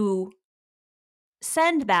to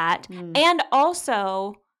send that. And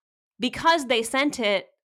also, because they sent it,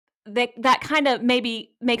 that kind of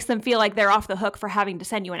maybe makes them feel like they're off the hook for having to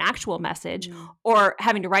send you an actual message or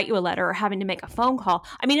having to write you a letter or having to make a phone call.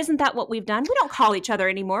 I mean, isn't that what we've done? We don't call each other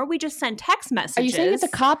anymore. We just send text messages. Are you saying it's a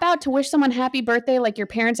cop-out to wish someone happy birthday, like your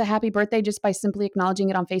parents a happy birthday, just by simply acknowledging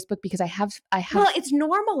it on Facebook? Because I have. Well, it's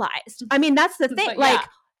normalized. I mean, that's the thing.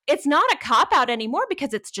 It's not a cop-out anymore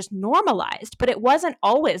because it's just normalized, but it wasn't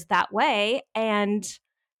always that way. And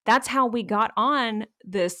that's how we got on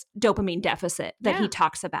this dopamine deficit that he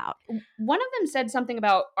talks about. One of them said something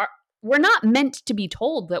about we're not meant to be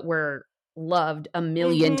told that we're loved a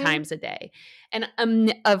million times a day. And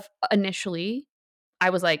initially, I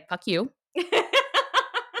was like, fuck you.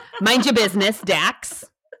 Mind your business, Dax.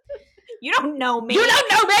 You don't know me. You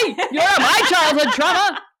don't know me. You're my childhood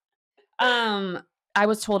trauma. I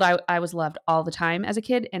was told I was loved all the time as a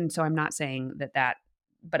kid. And so I'm not saying that,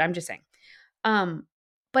 but I'm just saying.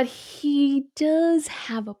 But he does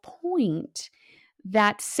have a point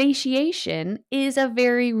that satiation is a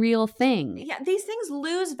very real thing. Yeah, these things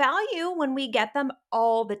lose value when we get them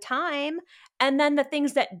all the time. And then the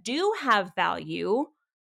things that do have value,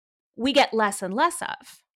 we get less and less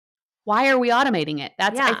of. Why are we automating it?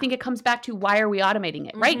 I think it comes back to why are we automating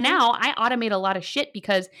it? Right now, I automate a lot of shit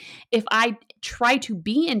because if I try to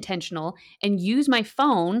be intentional and use my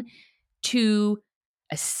phone to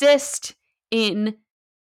assist in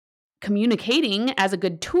communicating as a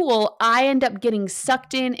good tool, I end up getting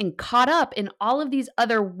sucked in and caught up in all of these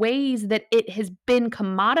other ways that it has been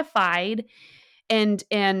commodified and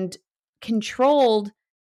controlled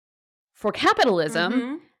for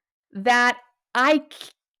capitalism that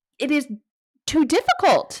it is too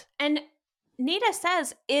difficult. And Nita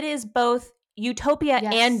says it is both utopia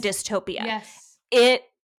and dystopia. Yes.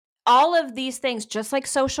 All of these things, just like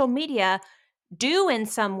social media, do in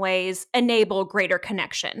some ways enable greater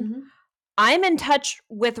connection. I'm in touch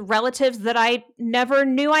with relatives that I never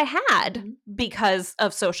knew I had because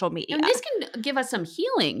of social media. And this can give us some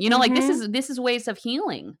healing. You know, like this is ways of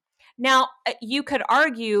healing. Now, you could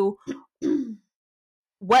argue,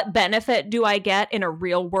 what benefit do I get in a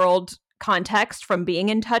real world context from being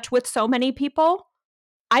in touch with so many people?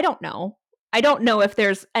 I don't know. I don't know if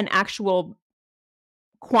there's an actual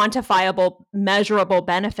quantifiable, measurable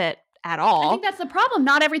benefit at all. I think that's the problem.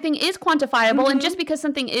 Not everything is quantifiable. And just because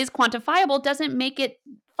something is quantifiable doesn't make it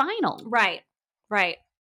final. Right.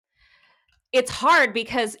 It's hard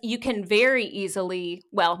because you can very easily,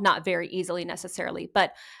 well, not very easily necessarily,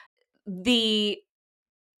 but the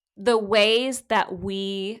ways that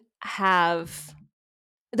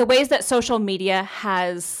social media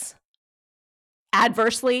has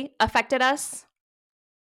adversely affected us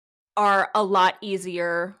are a lot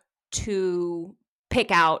easier to pick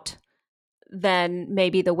out than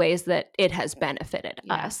maybe the ways that it has benefited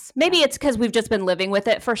us. Maybe it's because we've just been living with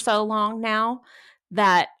it for so long now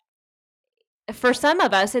that for some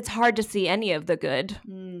of us, it's hard to see any of the good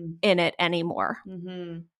in it anymore.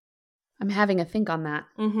 I'm having a think on that.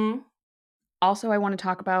 Also, I want to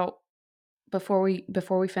talk about, before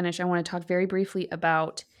we finish, I want to talk very briefly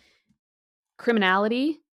about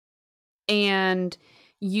criminality and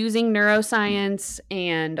using neuroscience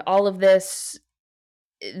and all of this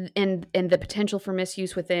and the potential for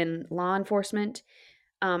misuse within law enforcement.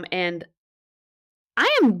 And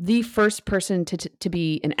I am the first person to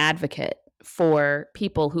be an advocate for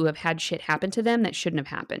people who have had shit happen to them that shouldn't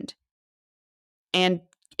have happened. And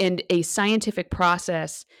a scientific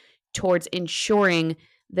process towards ensuring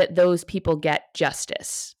that those people get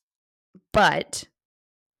justice. But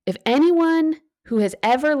if anyone who has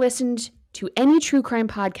ever listened to any true crime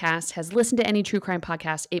podcast has listened to any true crime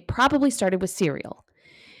podcast, it probably started with Serial.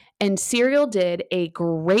 And Serial did a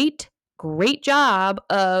great job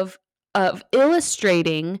of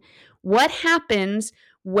illustrating what happens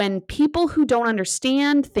when people who don't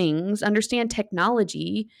understand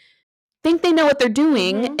technology, think they know what they're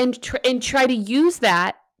doing and try to use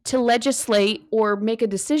that to legislate or make a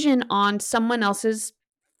decision on someone else's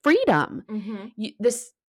freedom.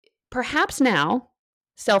 This perhaps now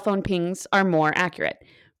cell phone pings are more accurate,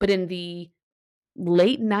 but in the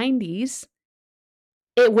late 90s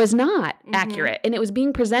it was not accurate, and it was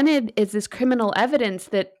being presented as this criminal evidence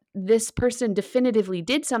that this person definitively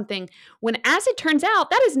did something, when as it turns out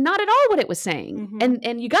that is not at all what it was saying.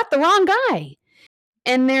 And you got the wrong guy.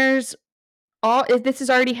 And this is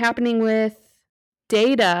already happening with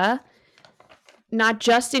data, not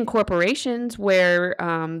just in corporations where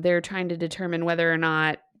they're trying to determine whether or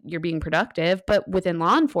not you're being productive, but within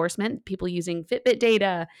law enforcement, people using Fitbit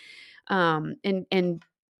data, and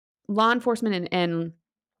law enforcement and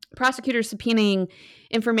prosecutors subpoenaing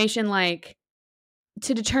information like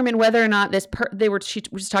to determine whether or not she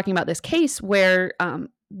was talking about this case where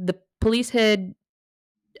the police had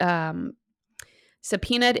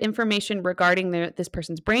subpoenaed information regarding this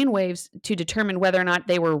person's brainwaves to determine whether or not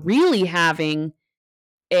they were really having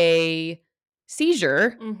a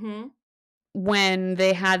seizure when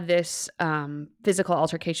they had this physical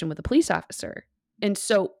altercation with a police officer. And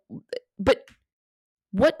so, but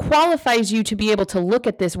what qualifies you to be able to look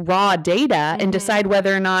at this raw data and decide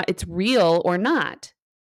whether or not it's real or not?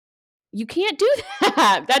 You can't do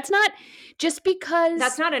that. That's not just because...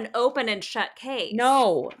 That's not an open and shut case.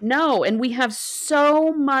 No. And we have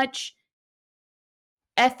so much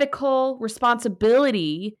ethical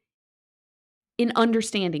responsibility in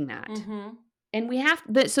understanding that. And we have...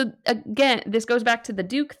 So again, this goes back to the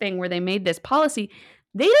Duke thing where they made this policy.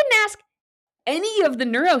 They didn't ask any of the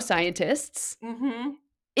neuroscientists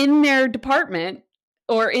in their department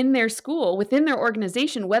or in their school, within their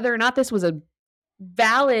organization, whether or not this was a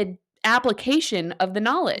valid application of the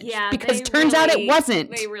knowledge. Yeah, because turns out it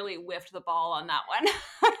wasn't. They really whiffed the ball on that one.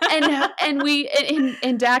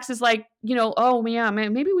 and Dax is like, oh yeah,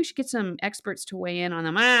 maybe we should get some experts to weigh in on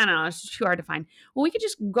them. I don't know, it's too hard to find. Well, we could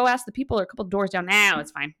just go ask the people a couple doors down. No,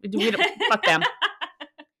 it's fine. We don't fuck them.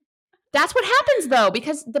 That's what happens though,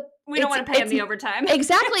 because we don't want to pay them the overtime.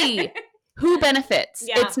 Exactly. Who benefits?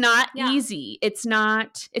 Yeah. It's not easy. It's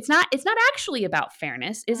not actually about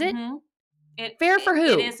fairness, is it? Fair for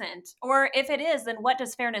who? It isn't. Or if it is, then what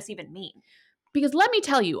does fairness even mean? Because let me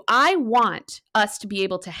tell you, I want us to be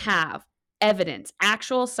able to have evidence,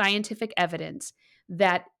 actual scientific evidence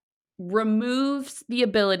that removes the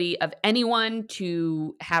ability of anyone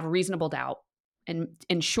to have reasonable doubt and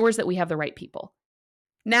ensures that we have the right people.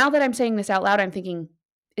 Now that I'm saying this out loud, I'm thinking,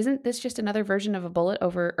 isn't this just another version of a bullet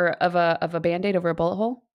over, or of a Band-Aid over a bullet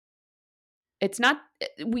hole? It's not.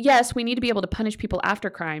 Yes, we need to be able to punish people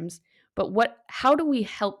after crimes, but how do we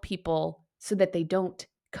help people so that they don't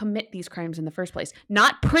commit these crimes in the first place?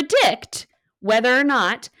 Not predict whether or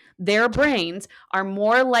not their brains are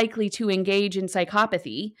more likely to engage in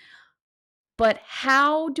psychopathy, but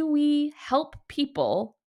how do we help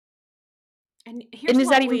people? And is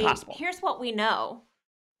that even possible? Here's what we know.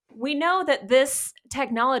 We know that this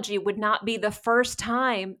technology would not be the first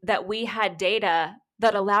time that we had data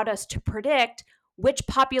that allowed us to predict which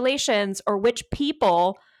populations or which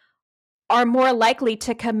people are more likely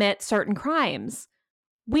to commit certain crimes.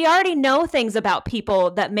 We already know things about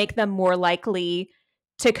people that make them more likely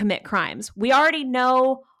to commit crimes. We already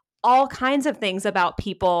know all kinds of things about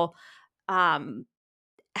people.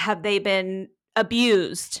 Have they been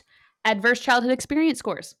abused? Adverse childhood experience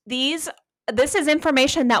scores. This is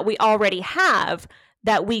information that we already have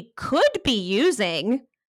that we could be using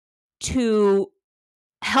to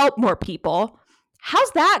help more people.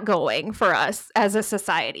 How's that going for us as a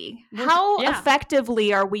society? How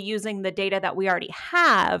effectively are we using the data that we already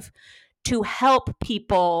have to help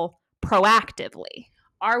people proactively?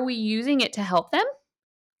 Are we using it to help them?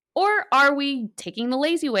 Or are we taking the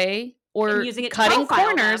lazy way or using it cutting to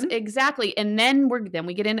profile corners? them? Exactly. And then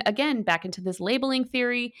we get in again back into this labeling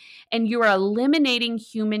theory, and you are eliminating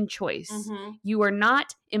human choice. You are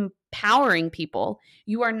not empowering people.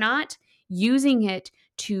 You are not using it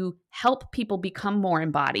to help people become more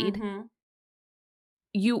embodied.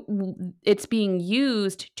 It's being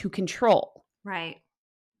used to control. Right.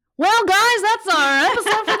 Well, guys, that's our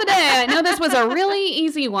episode for the day. I know this was a really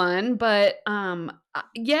easy one, but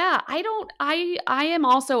yeah, I am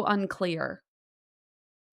also unclear.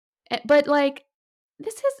 But like,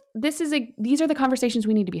 these are the conversations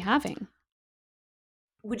we need to be having.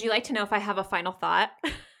 Would you like to know if I have a final thought?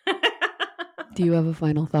 Do you have a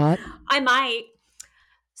final thought? I might.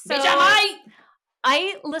 So, Bitch, I might.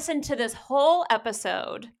 I listened to this whole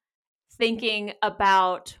episode thinking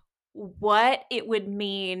about what it would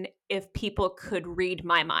mean if people could read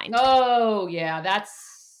my mind. Oh, yeah, that's...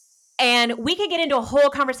 And we could get into a whole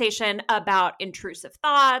conversation about intrusive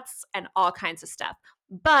thoughts and all kinds of stuff.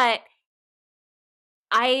 But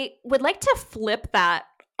I would like to flip that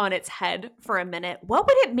on its head for a minute. What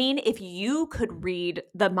would it mean if you could read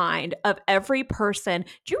the mind of every person?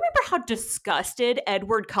 Do you remember how disgusted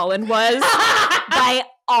Edward Cullen was by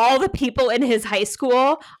all the people in his high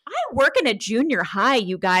school? I work in a junior high,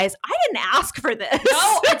 you guys. I didn't ask for this.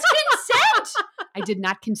 No, it's consent. I did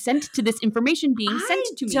not consent to this information being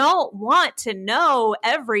sent to me. I don't want to know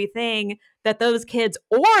everything that those kids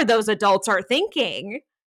or those adults are thinking.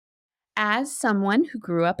 As someone who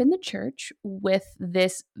grew up in the church with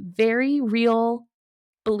this very real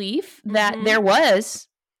belief that there was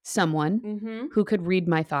someone who could read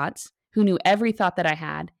my thoughts, who knew every thought that I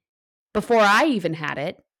had before I even had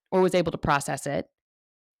it or was able to process it.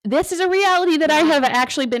 This is a reality that I have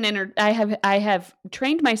actually been I have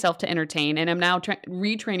trained myself to entertain, and I'm now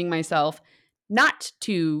retraining myself not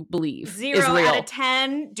to believe. 0 is real. out of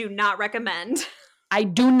 10, do not recommend. I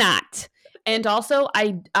do not. And also,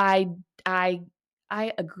 I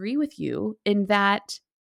agree with you in that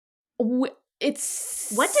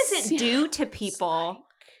it's. What does it do to people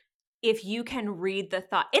if you can read the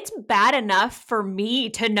thought? It's bad enough for me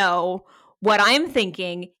to know what I'm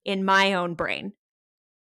thinking in my own brain.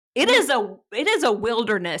 It is a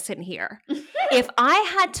wilderness in here. If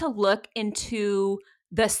I had to look into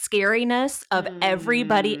the scariness of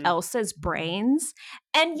everybody else's brains,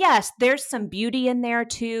 and yes, there's some beauty in there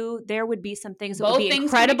too. There would be some things that would be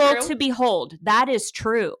incredible to behold. That is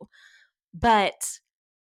true. But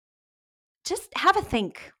just have a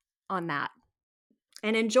think on that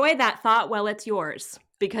and enjoy that thought while it's yours,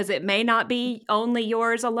 because it may not be only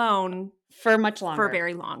yours alone for much longer. For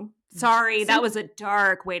very long. Sorry, that was a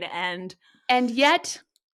dark way to end. And yet,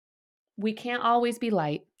 we can't always be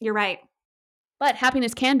light. You're right. But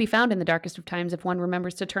happiness can be found in the darkest of times if one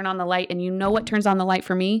remembers to turn on the light. And you know what turns on the light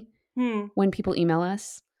for me? When people email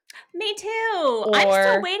us. Me too. I'm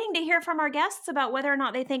still waiting to hear from our guests about whether or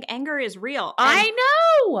not they think anger is real. And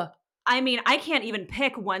I know. I mean, I can't even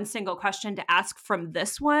pick one single question to ask from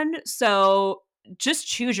this one. So just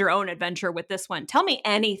choose your own adventure with this one. Tell me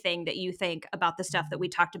anything that you think about the stuff that we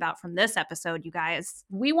talked about from this episode, you guys.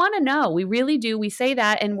 We want to know. We really do. We say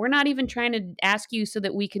that, and we're not even trying to ask you so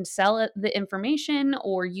that we can sell the information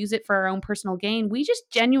or use it for our own personal gain. We just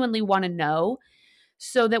genuinely want to know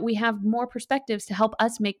so that we have more perspectives to help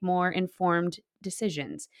us make more informed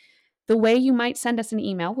decisions. The way you might send us an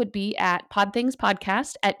email would be at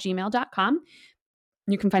podthingspodcast@gmail.com.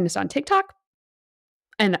 You can find us on TikTok.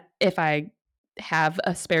 And if I have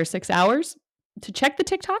a spare 6 hours to check the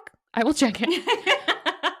TikTok, I will check it.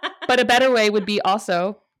 But a better way would be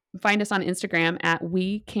also find us on Instagram at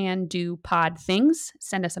WeCanDoPodThings.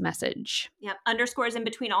 Send us a message. Yep. Underscores in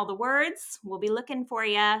between all the words. We'll be looking for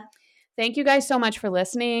you. Thank you guys so much for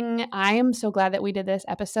listening. I am so glad that we did this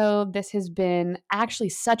episode. This has been actually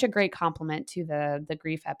such a great compliment to the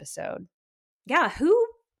grief episode. Yeah. Who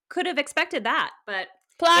could have expected that? But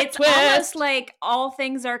it's twist. Almost like all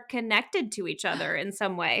things are connected to each other in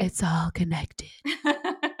some way. It's all connected.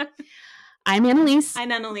 I'm Annalise.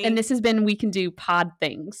 I'm Emily. And this has been We Can Do Pod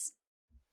Things.